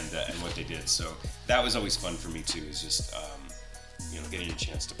and what they did. So that was always fun for me too, is just getting a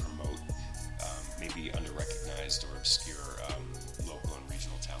chance to promote maybe under-recognized or obscure local and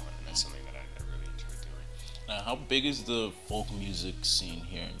regional talent, and that's something that I really enjoyed doing. Now, how big is the folk music scene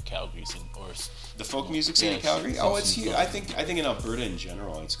here in Calgary? The folk music scene in Calgary? Oh, it's huge. I think in Alberta in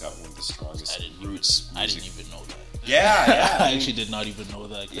general, it's got one of the strongest roots. I didn't even know that. Yeah. I actually did not even know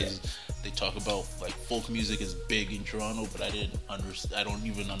that because they talk about like folk music is big in Toronto, but I don't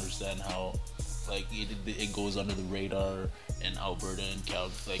even understand how like it goes under the radar in Alberta and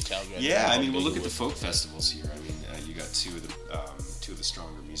Calgary. Yeah, I mean, we'll look at the folk festivals here. I mean, you got two of the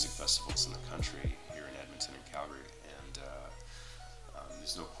stronger music festivals in the country here in Edmonton and Calgary, and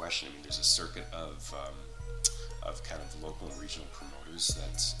there's no question. I mean, there's a circuit of kind of local and regional promoters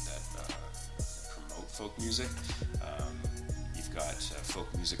that promote folk music. You've got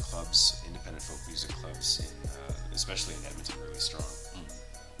folk music clubs, independent folk music clubs, especially in Edmonton, really strong.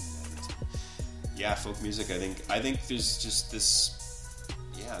 Yeah, folk music. I think there's just this.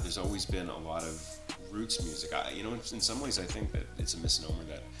 Yeah, there's always been a lot of roots music. In some ways, I think that it's a misnomer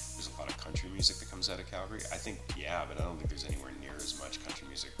that there's a lot of country music that comes out of Calgary. I think, but I don't think there's anywhere near as much country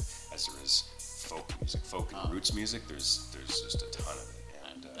music as there is folk music. Folk and roots music. There's just a ton of it.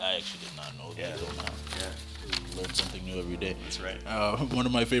 I actually did not know that until now. Yeah. Learn something new every day. That's right. One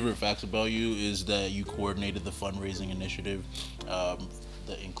of my favorite facts about you is that you coordinated the fundraising initiative,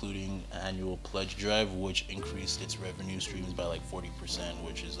 including annual pledge drive, which increased its revenue streams by like 40%,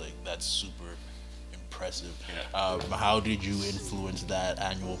 which is like, that's super impressive. Yeah. How did you influence that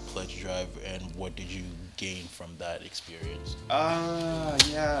annual pledge drive, and what did you gain from that experience?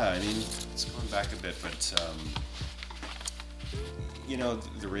 Yeah, I mean, it's going back a bit, but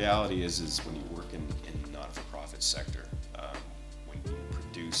the reality is when you work in the not-for-profit sector, when you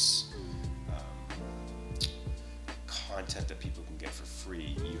produce content that people can get for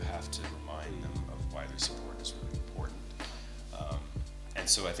free, you have to remind them of why their support is really important. And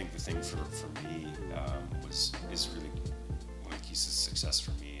so I think the thing for me is really one of the keys to success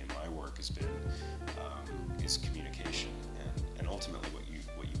for me in my work has been is communication, and ultimately what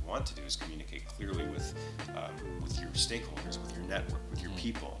you want to do is communicate clearly with your stakeholders, with your network, with your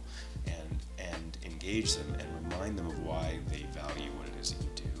people, and engage them and remind them of why they value what it is that you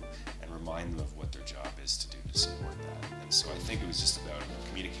do, and remind them of what their job is to do to support that. And so I think it was just about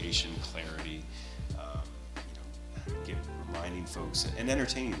communication, clarity, reminding folks and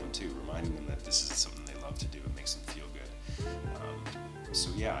entertaining them too, reminding them that this is something they love to do. It makes them feel good. So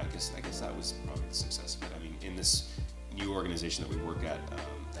yeah, I guess that was probably the success of it. I mean, in this new organization that we work at,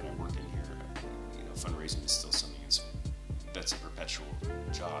 that I work in here, fundraising is still something that's a perpetual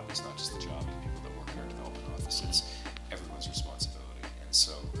job. It's not just the job of people that work in our development office. It's everyone's responsibility. And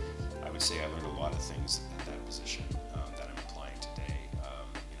so I would say I learned a lot of things at that position that I'm applying today.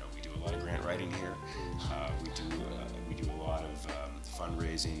 We do a lot of grant writing here. We do a lot of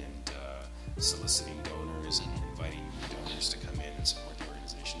fundraising and soliciting donors and inviting donors to come in and support the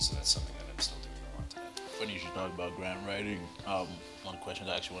organization. So that's something that I'm still doing a lot today. Funny you should talk about grant writing. One question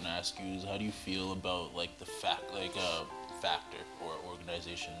I actually want to ask you is, how do you feel about like the Factor or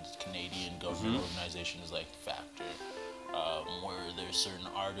organizations, Canadian government organizations like Factor, where there's certain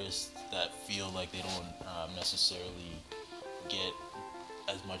artists that feel like they don't necessarily get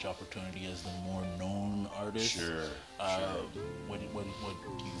as much opportunity as the more known artists? Sure. What do you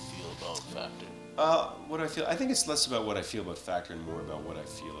feel about Factor? I think it's less about what I feel about Factor and more about what I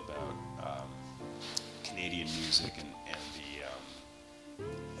feel about Canadian music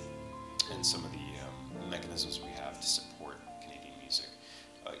and some of the mechanisms we have to support Canadian music.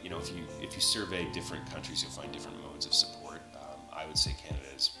 If you survey different countries, you'll find different modes of support. I would say Canada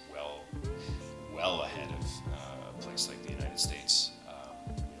is well ahead of a place like the United States.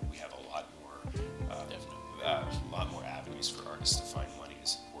 We have a lot more avenues for artists to find money to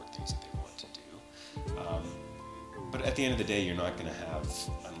support things that they want to do. But at the end of the day, you're not going to have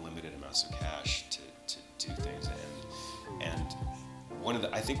unlimited amounts of cash to do things. And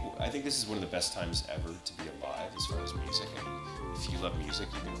I think this is one of the best times ever to be alive as far as music. I mean, if you love music,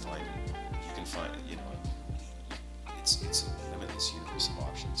 you can find it's a limitless universe of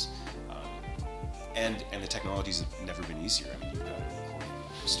options. And the technology's never been easier. I mean, you've got a recording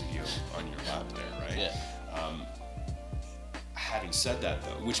studio on your lap there, right? Yeah. Having said that,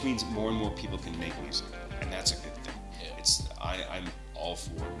 though, which means more and more people can make music, and that's a good thing. Yeah. I'm all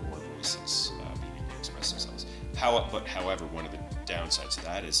for more voices being able to express themselves. However, one of the downsides to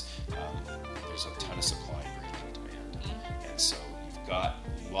that is there's a ton of supply and very little demand, and so you've got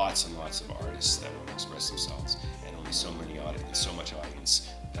lots and lots of artists that want to express themselves, and only so much audience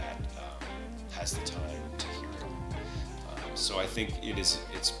that has the time to hear it. So I think it is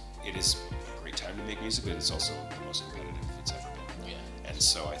a great time to make music, but it's also the most competitive it's ever been. Yeah. And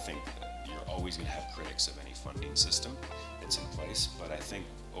so I think you're always going to have critics of any funding system that's in place, but I think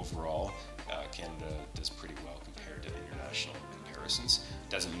overall Canada does pretty well compared to international comparisons.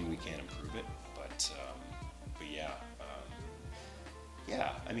 Doesn't mean we can't improve it, but yeah.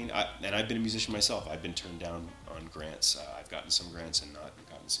 Yeah, I mean, I've been a musician myself. I've been turned down on grants. I've gotten some grants and not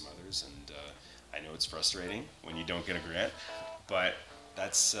gotten some others, and I know it's frustrating when you don't get a grant, but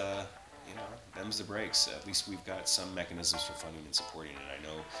that's, them's the breaks. At least we've got some mechanisms for funding and supporting it. And I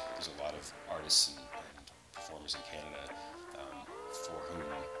know there's a lot of artists and performers in Canada for whom,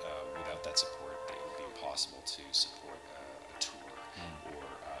 without that support, it would be impossible to support a tour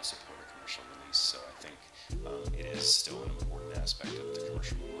or support a commercial release. So I think it is still an important aspect of the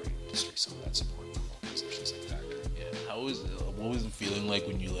commercial recording industry, some of that support from organizations like that. Yeah. What was it feeling like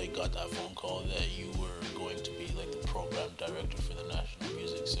when you like got that phone call that you were going to be like the program director for the National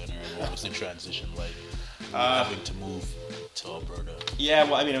Music Center, and what was the transition like having to move to Alberta? Yeah,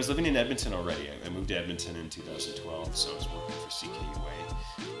 well, I mean, I was living in Edmonton already. I moved to Edmonton in 2012, so I was working for CKUA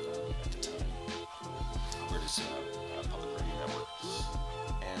at the time, Alberta's public radio network,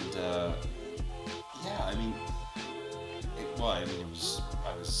 and yeah, I mean, I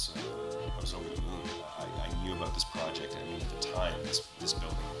was over the moon. I knew about this project. I mean, at the time, this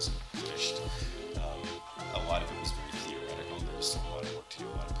building wasn't finished. A lot of it was very theoretical. There was still a lot of work to do, a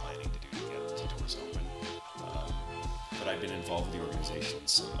lot of planning to do to get the doors open. But I'd been involved with the organization in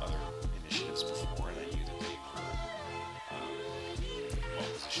some other initiatives before, and I knew that they were well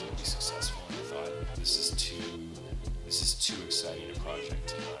positioned to be successful. And I thought, this is too exciting a project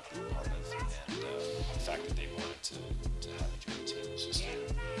to not be a part of. And the fact that they wanted to have me join the team was just,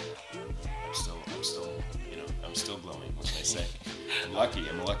 I'm still glowing, what can I say? I'm lucky.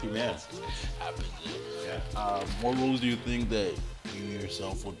 I'm a lucky man. Happens. Yeah. What roles do you think that you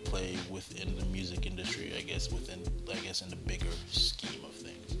yourself would play within the music industry? I guess in the bigger scheme of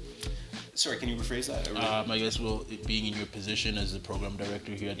things. Sorry, can you rephrase that? I guess, being in your position as the program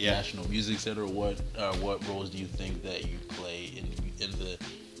director here at the National Music Center, what roles do you think that you play in the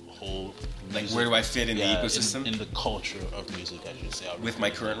whole music? Like, where do I fit in the ecosystem? In the culture of music, I should say. With my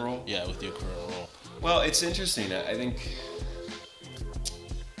current role? Yeah, with your current role. Well, it's interesting. I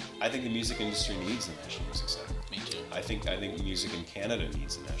think the music industry needs the National Music Center. Me too. I think music in Canada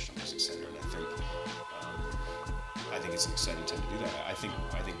needs the National Music Center, and I think it's an exciting time to do that. I think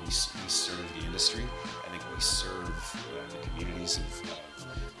we serve the industry. I think we serve the communities of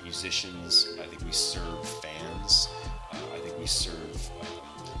musicians. I think we serve fans. I think we serve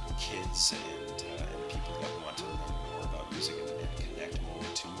kids and people that want to learn more about music and connect more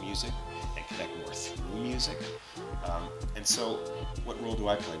to music and connect more through music. And so, what role do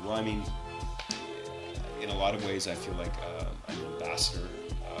I play? Well, I mean, in a lot of ways, I feel like I'm an ambassador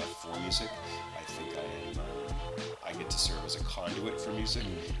for music. I think I get to serve as a conduit for music.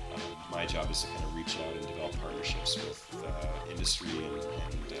 My job is to kind of reach out and develop partnerships with industry and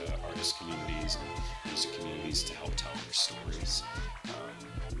artist communities and music communities to help tell their stories.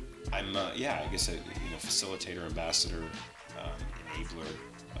 I'm, I guess a facilitator, ambassador, enabler,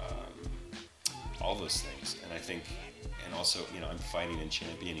 all those things. And I think, and also, I'm fighting and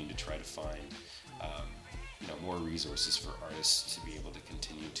championing to try to find, more resources for artists to be able to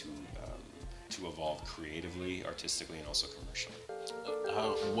continue to evolve creatively, artistically, and also commercially.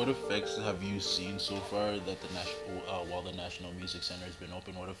 What effects have you seen so far that while the National Music Center has been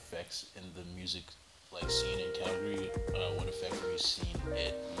open? What effects in the music scene in Calgary? What effect have you seen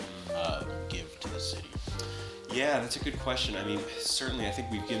it give to the city? Yeah, that's a good question. I mean, certainly, I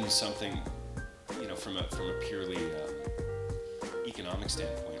think we've given something, from a purely economic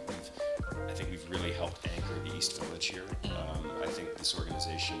standpoint. I think we've really helped anchor the East Village here. I think this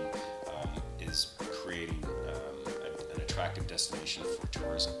organization is creating an attractive destination for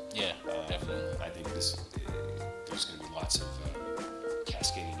tourism. Yeah, definitely. I think there's going to be lots of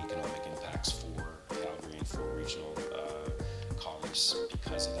cascading economic impacts for Calgary and for regional commerce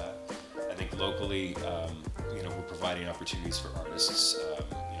because of that. I think locally, we're providing opportunities for artists.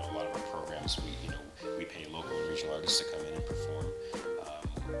 A lot of our programs, we pay local and regional artists to come in and perform.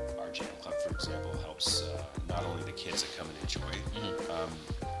 Our Jam Club, for example, helps not only the kids that come and enjoy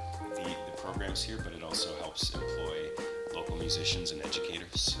the programs here, but it also helps employ local musicians and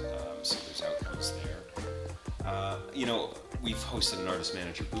educators. So there's outcomes there. We've hosted an artist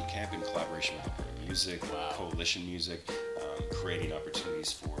manager boot camp in collaboration with Alberta Music, Coalition Music, creating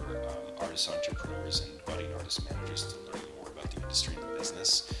opportunities for artist entrepreneurs and budding artist managers to learn more about the industry and the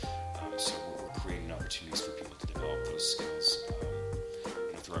business. So we're creating opportunities for people to develop those skills.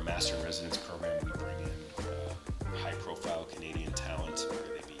 Through our Master in Residence program, we bring in high-profile Canadian talent,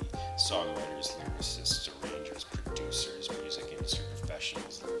 whether they be songwriters, lyricists, arrangers, producers, music industry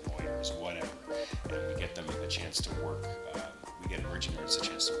professionals, lawyers, whatever. chance to work. We get emerging artists a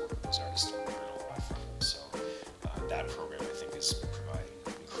chance to work with those artists and learn a lot from them. So that program, I think, is providing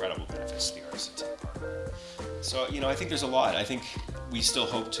incredible benefits to the artists that take part. So, I think there's a lot. I think we still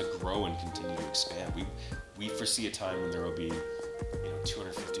hope to grow and continue to expand. We foresee a time when there will be,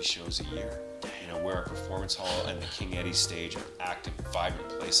 250 shows a year. Where our performance hall and the King Eddie stage are active, vibrant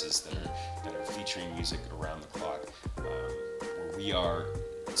places that are featuring music around the clock. Where we are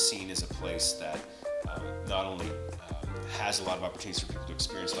seen as a place that not only has a lot of opportunities for people to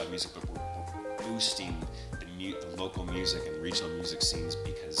experience live music, but we're boosting the local music and regional music scenes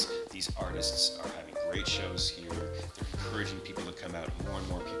because these artists are having great shows here. They're encouraging people to come out. More and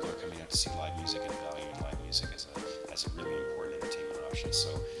more people are coming out to see live music and valuing live music as a really important entertainment option.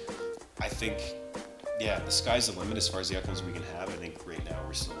 So I think, the sky's the limit as far as the outcomes we can have. I think right now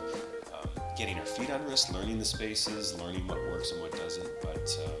we're still getting our feet under us, learning the spaces, learning what works and what doesn't.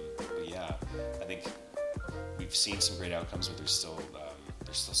 But I think we've seen some great outcomes, but there's still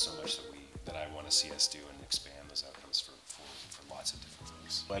so much that I want to see us do and expand those outcomes for lots of different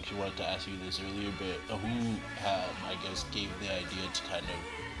folks. I actually wanted to ask you this earlier, but who, gave the idea to kind of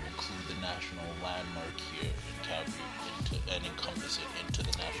include the national landmark here in Calgary and encompass it into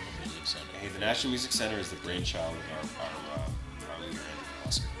the National Music Center? Hey, the National Music Center is the brainchild of our leader, Andrew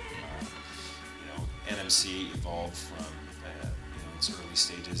Oscar. NMC evolved from its early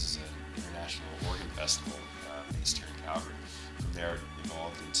stages as an international organ festival based here in Calgary. From there, it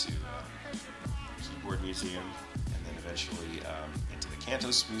evolved into a keyboard museum, and then eventually into the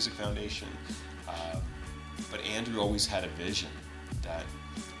Cantos Music Foundation. But Andrew always had a vision that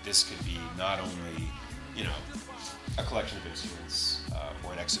this could be not only, a collection of instruments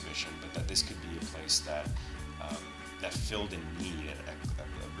or an exhibition, but that this could be a place that filled a need and a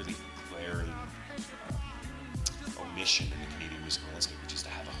really glaring omission in the Canadian musical landscape, which is to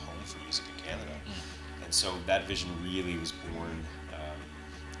have a home for music in Canada. And so that vision really was born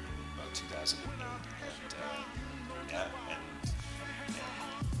about 2008. And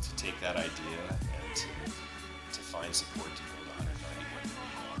to take that idea and to find support to build a $191 million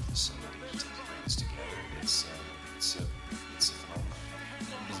facility to bring us together, it's a phenomenon.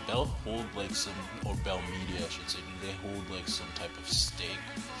 Does Bell hold or Bell Media, I should say, do they hold some type of stake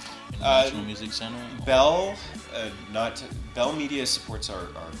in the National Music Center? Bell Media supports our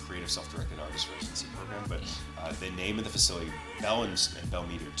creative self-directed artist residency program, but the name of the facility, Bell and Bell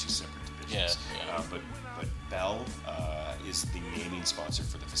Media are two separate divisions. Yeah. But Bell is the naming sponsor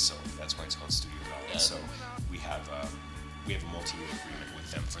for the facility. That's why it's called Studio Bell. Yeah. So we have a multi-year agreement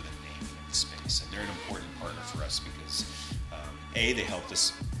with them for the naming of the space, and they're an important partner for us because A, they helped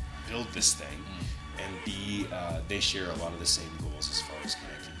us build this thing, and B, they share a lot of the same goals as far as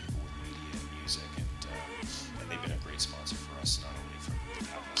connecting people with media and music, and they've been a great sponsor for us, not only from the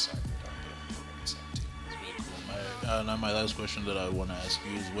capital side, but on the programming side too. That's really cool. Now my last question that I want to ask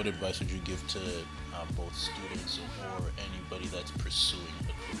you is, what advice would you give to both students or anybody that's pursuing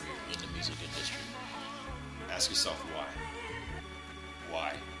a career in the music industry? Ask yourself why.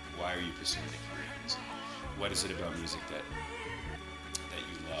 Why are you pursuing a career in music? What is it about music that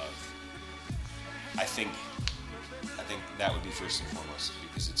you love? I think that would be first and foremost,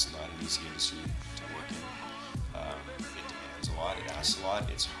 because it's not an easy industry to work in. It demands a lot. It asks a lot.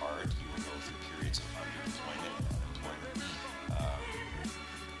 It's hard. You will go through periods of underemployment and unemployment.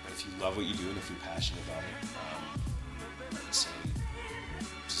 But if you love what you do and if you're passionate about it, I would say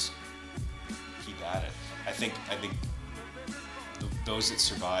just keep at it. I think those that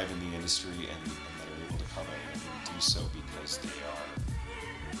survive in the industry and that are able to come out and do so because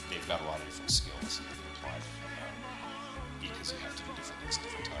they've got a lot of different skills and they can apply them. Because you have to do different things at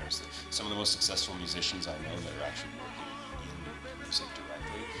different times. Some of the most successful musicians I know that are actually working in music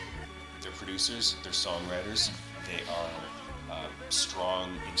directly, they're producers, they're songwriters, they are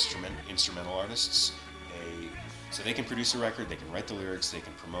strong instrumental artists. So they can produce a record, they can write the lyrics, they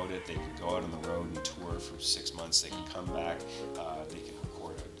can promote it, they can go out on the road and tour for 6 months, they can come back, they can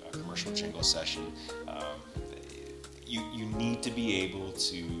record a commercial jingle session. You need to be able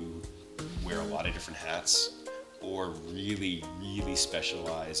to wear a lot of different hats or really, really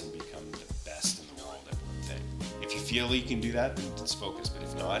specialize and become the best in the world at one thing. If you feel you can do that, then just focus. But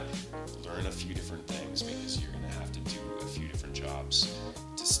if not, learn a few different things because you're going to have to do a few different jobs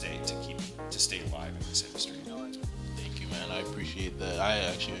to stay alive in this industry. Thank you, man. I appreciate that. I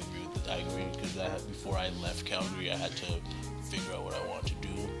actually agree with that. I agree because before I left Calgary, I had to figure out what I want to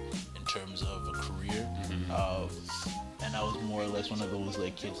do in terms of a career. And I was more or less one of those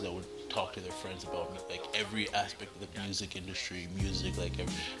kids that would talk to their friends about like every aspect of the music industry, like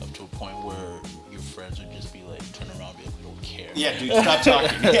up to a point where your friends would just be like, turn around and be like, we don't care. Yeah, dude, stop talking.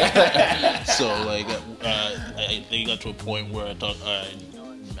 So like, they got to a point where I thought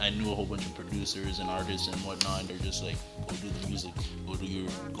I knew a whole bunch of producers and artists and whatnot, and they're just like, go do the music,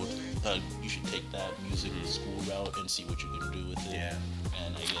 you should take that music school route and see what you can do with it. Yeah.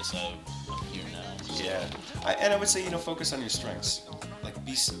 And I guess I'm here now. So. Yeah. I would say, focus on your strengths. Like,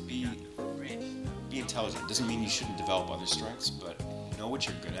 be intelligent. Doesn't mean you shouldn't develop other strengths, but know what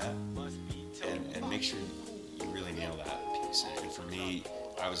you're good at and make sure you really nail that piece. And for me,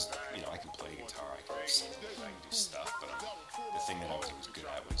 I can play guitar, I can sing, I can do stuff, but the thing that I was always good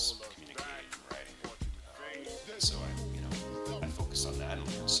at was communicating and writing. So I focused on that and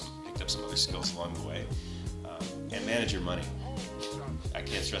picked up some other skills along the way. And manage your money. I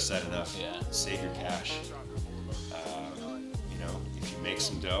can't stress that enough. Yeah. Save your cash. If you make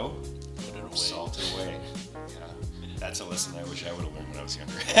some dough, put it away. Salt it away. Yeah. That's a lesson I wish I would have learned when I was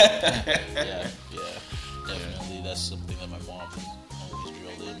younger. yeah, definitely. That's something that my mom always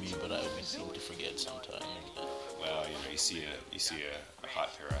drilled in me, but I always seem to forget sometimes. Well, you see a hot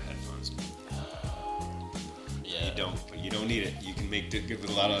pair of headphones. Yeah. You don't need it. You can make good with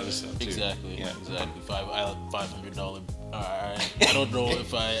a lot of other stuff too. Exactly. Yeah. Exactly. $500. I don't know if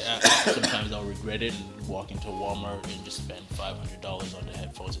sometimes I'll regret it and walk into Walmart and just spend $500 on the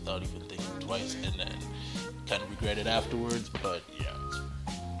headphones without even thinking twice, and then kind of regret it afterwards. But yeah,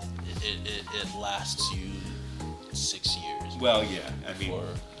 it lasts you 6 years. Well, yeah. I mean,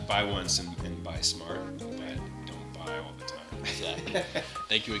 buy once and buy smart, but don't buy all the time. Exactly.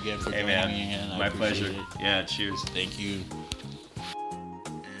 Thank you again for joining me again. My pleasure. Yeah, cheers. Thank you.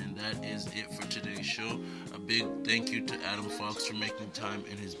 And that is it for today's show. A big thank you to Adam Fox for making time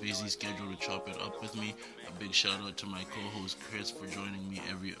in his busy schedule to chop it up with me. A big shout out to my co-host Chris for joining me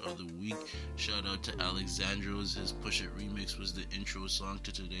every other week. Shout out to Alexandros. His Push It remix was the intro song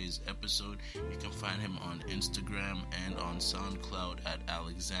to today's episode. You can find him on Instagram and on SoundCloud at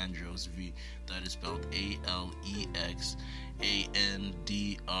AlexandrosV. That is spelled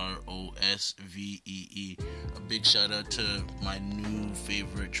AlexAndrosVEE. A big shout out to my new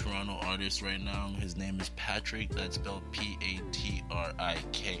favorite Toronto artist right now. His name is Patrick. That's spelled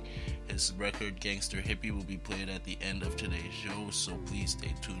Patrik. His record Gangster Hippie will be played at the end of today's show, so please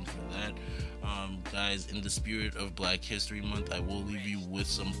stay tuned for that. Guys, in the spirit of Black History Month, I will leave you with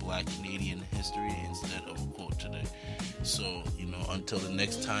some Black Canadian history instead of a quote today. So, until the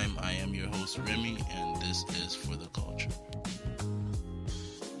next time, I am your host Remy, and this is For the Culture.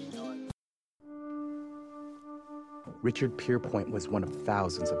 Richard Pierpoint was one of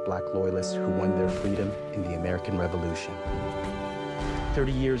thousands of black loyalists who won their freedom in the American Revolution.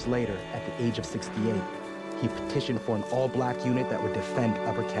 30 years later, at the age of 68, he petitioned for an all-black unit that would defend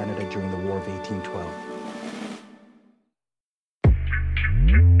Upper Canada during the War of 1812.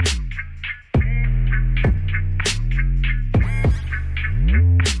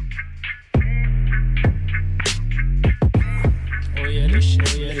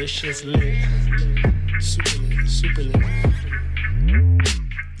 This shit's lit. Super lit.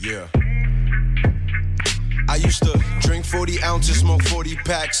 Yeah. I used to drink 40 ounces, smoke 40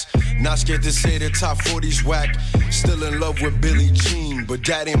 packs. Not scared to say the top 40's whack. Still in love with Billie Jean, but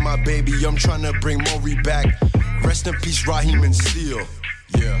that ain't my baby. I'm trying to bring Maury back. Rest in peace, Raheem and Steele.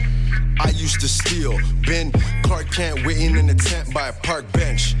 Yeah. I used to steal. Ben Clark Kent waiting in the tent by a park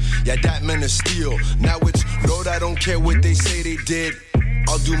bench. Yeah, that meant a steal. Now it's, Lord, I don't care what they say they did.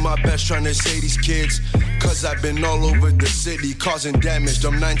 I'll do my best trying to save these kids. Cause I've been all over the city causing damage.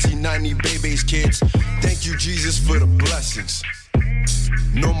 Them 1990 babies kids. Thank you, Jesus, for the blessings.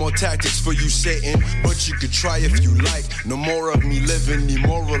 No more tactics for you, Satan, but you could try if you like. No more of me living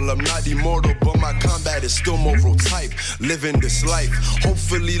immoral. I'm not immortal, but my combat is still moral type. Living this life,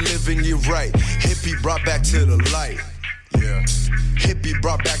 hopefully living it right. Hippie brought back to the light. Yeah. Hippie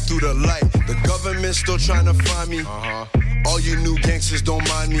brought back through the light. The government still trying to find me. All you new gangsters don't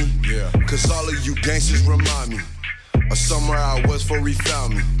mind me. Yeah. Cause all of you gangsters remind me of somewhere I was before he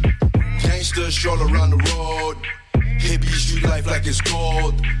found me. Gangsters stroll around the road. Hippie street life like it's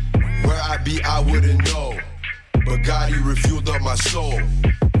gold. Where I be, I wouldn't know. But God, he refueled up my soul.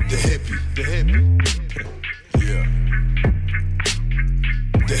 The hippie. Yeah.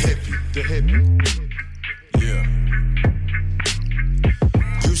 The hippie. Yeah.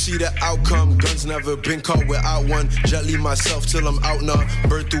 You see the outcome, guns never been caught without one. Jelly myself till I'm out now.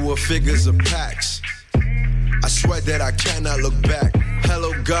 Burn through a figures of packs. I swear that I cannot look back.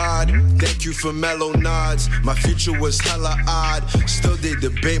 Hello God, thank you for mellow nods. My future was hella odd. Still they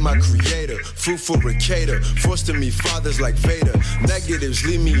debate my creator. Food for a cater. Forced to meet fathers like Vader. Negatives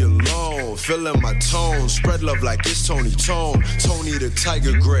leave me alone. Feeling my tone. Spread love like it's Tony Tone. Tony the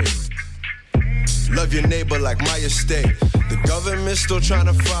Tiger Gray. Love your neighbor like my estate. The government still trying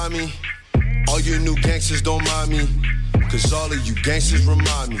to find me. All you new gangsters don't mind me. Cause all of you gangsters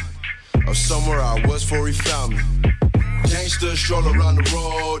remind me of somewhere I was before he found me. Gangsters stroll around the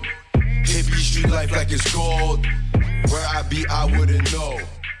road. Hippie street life like it's gold. Where I be, I wouldn't know.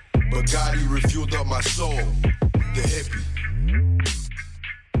 But God, he refueled up my soul. The hippie.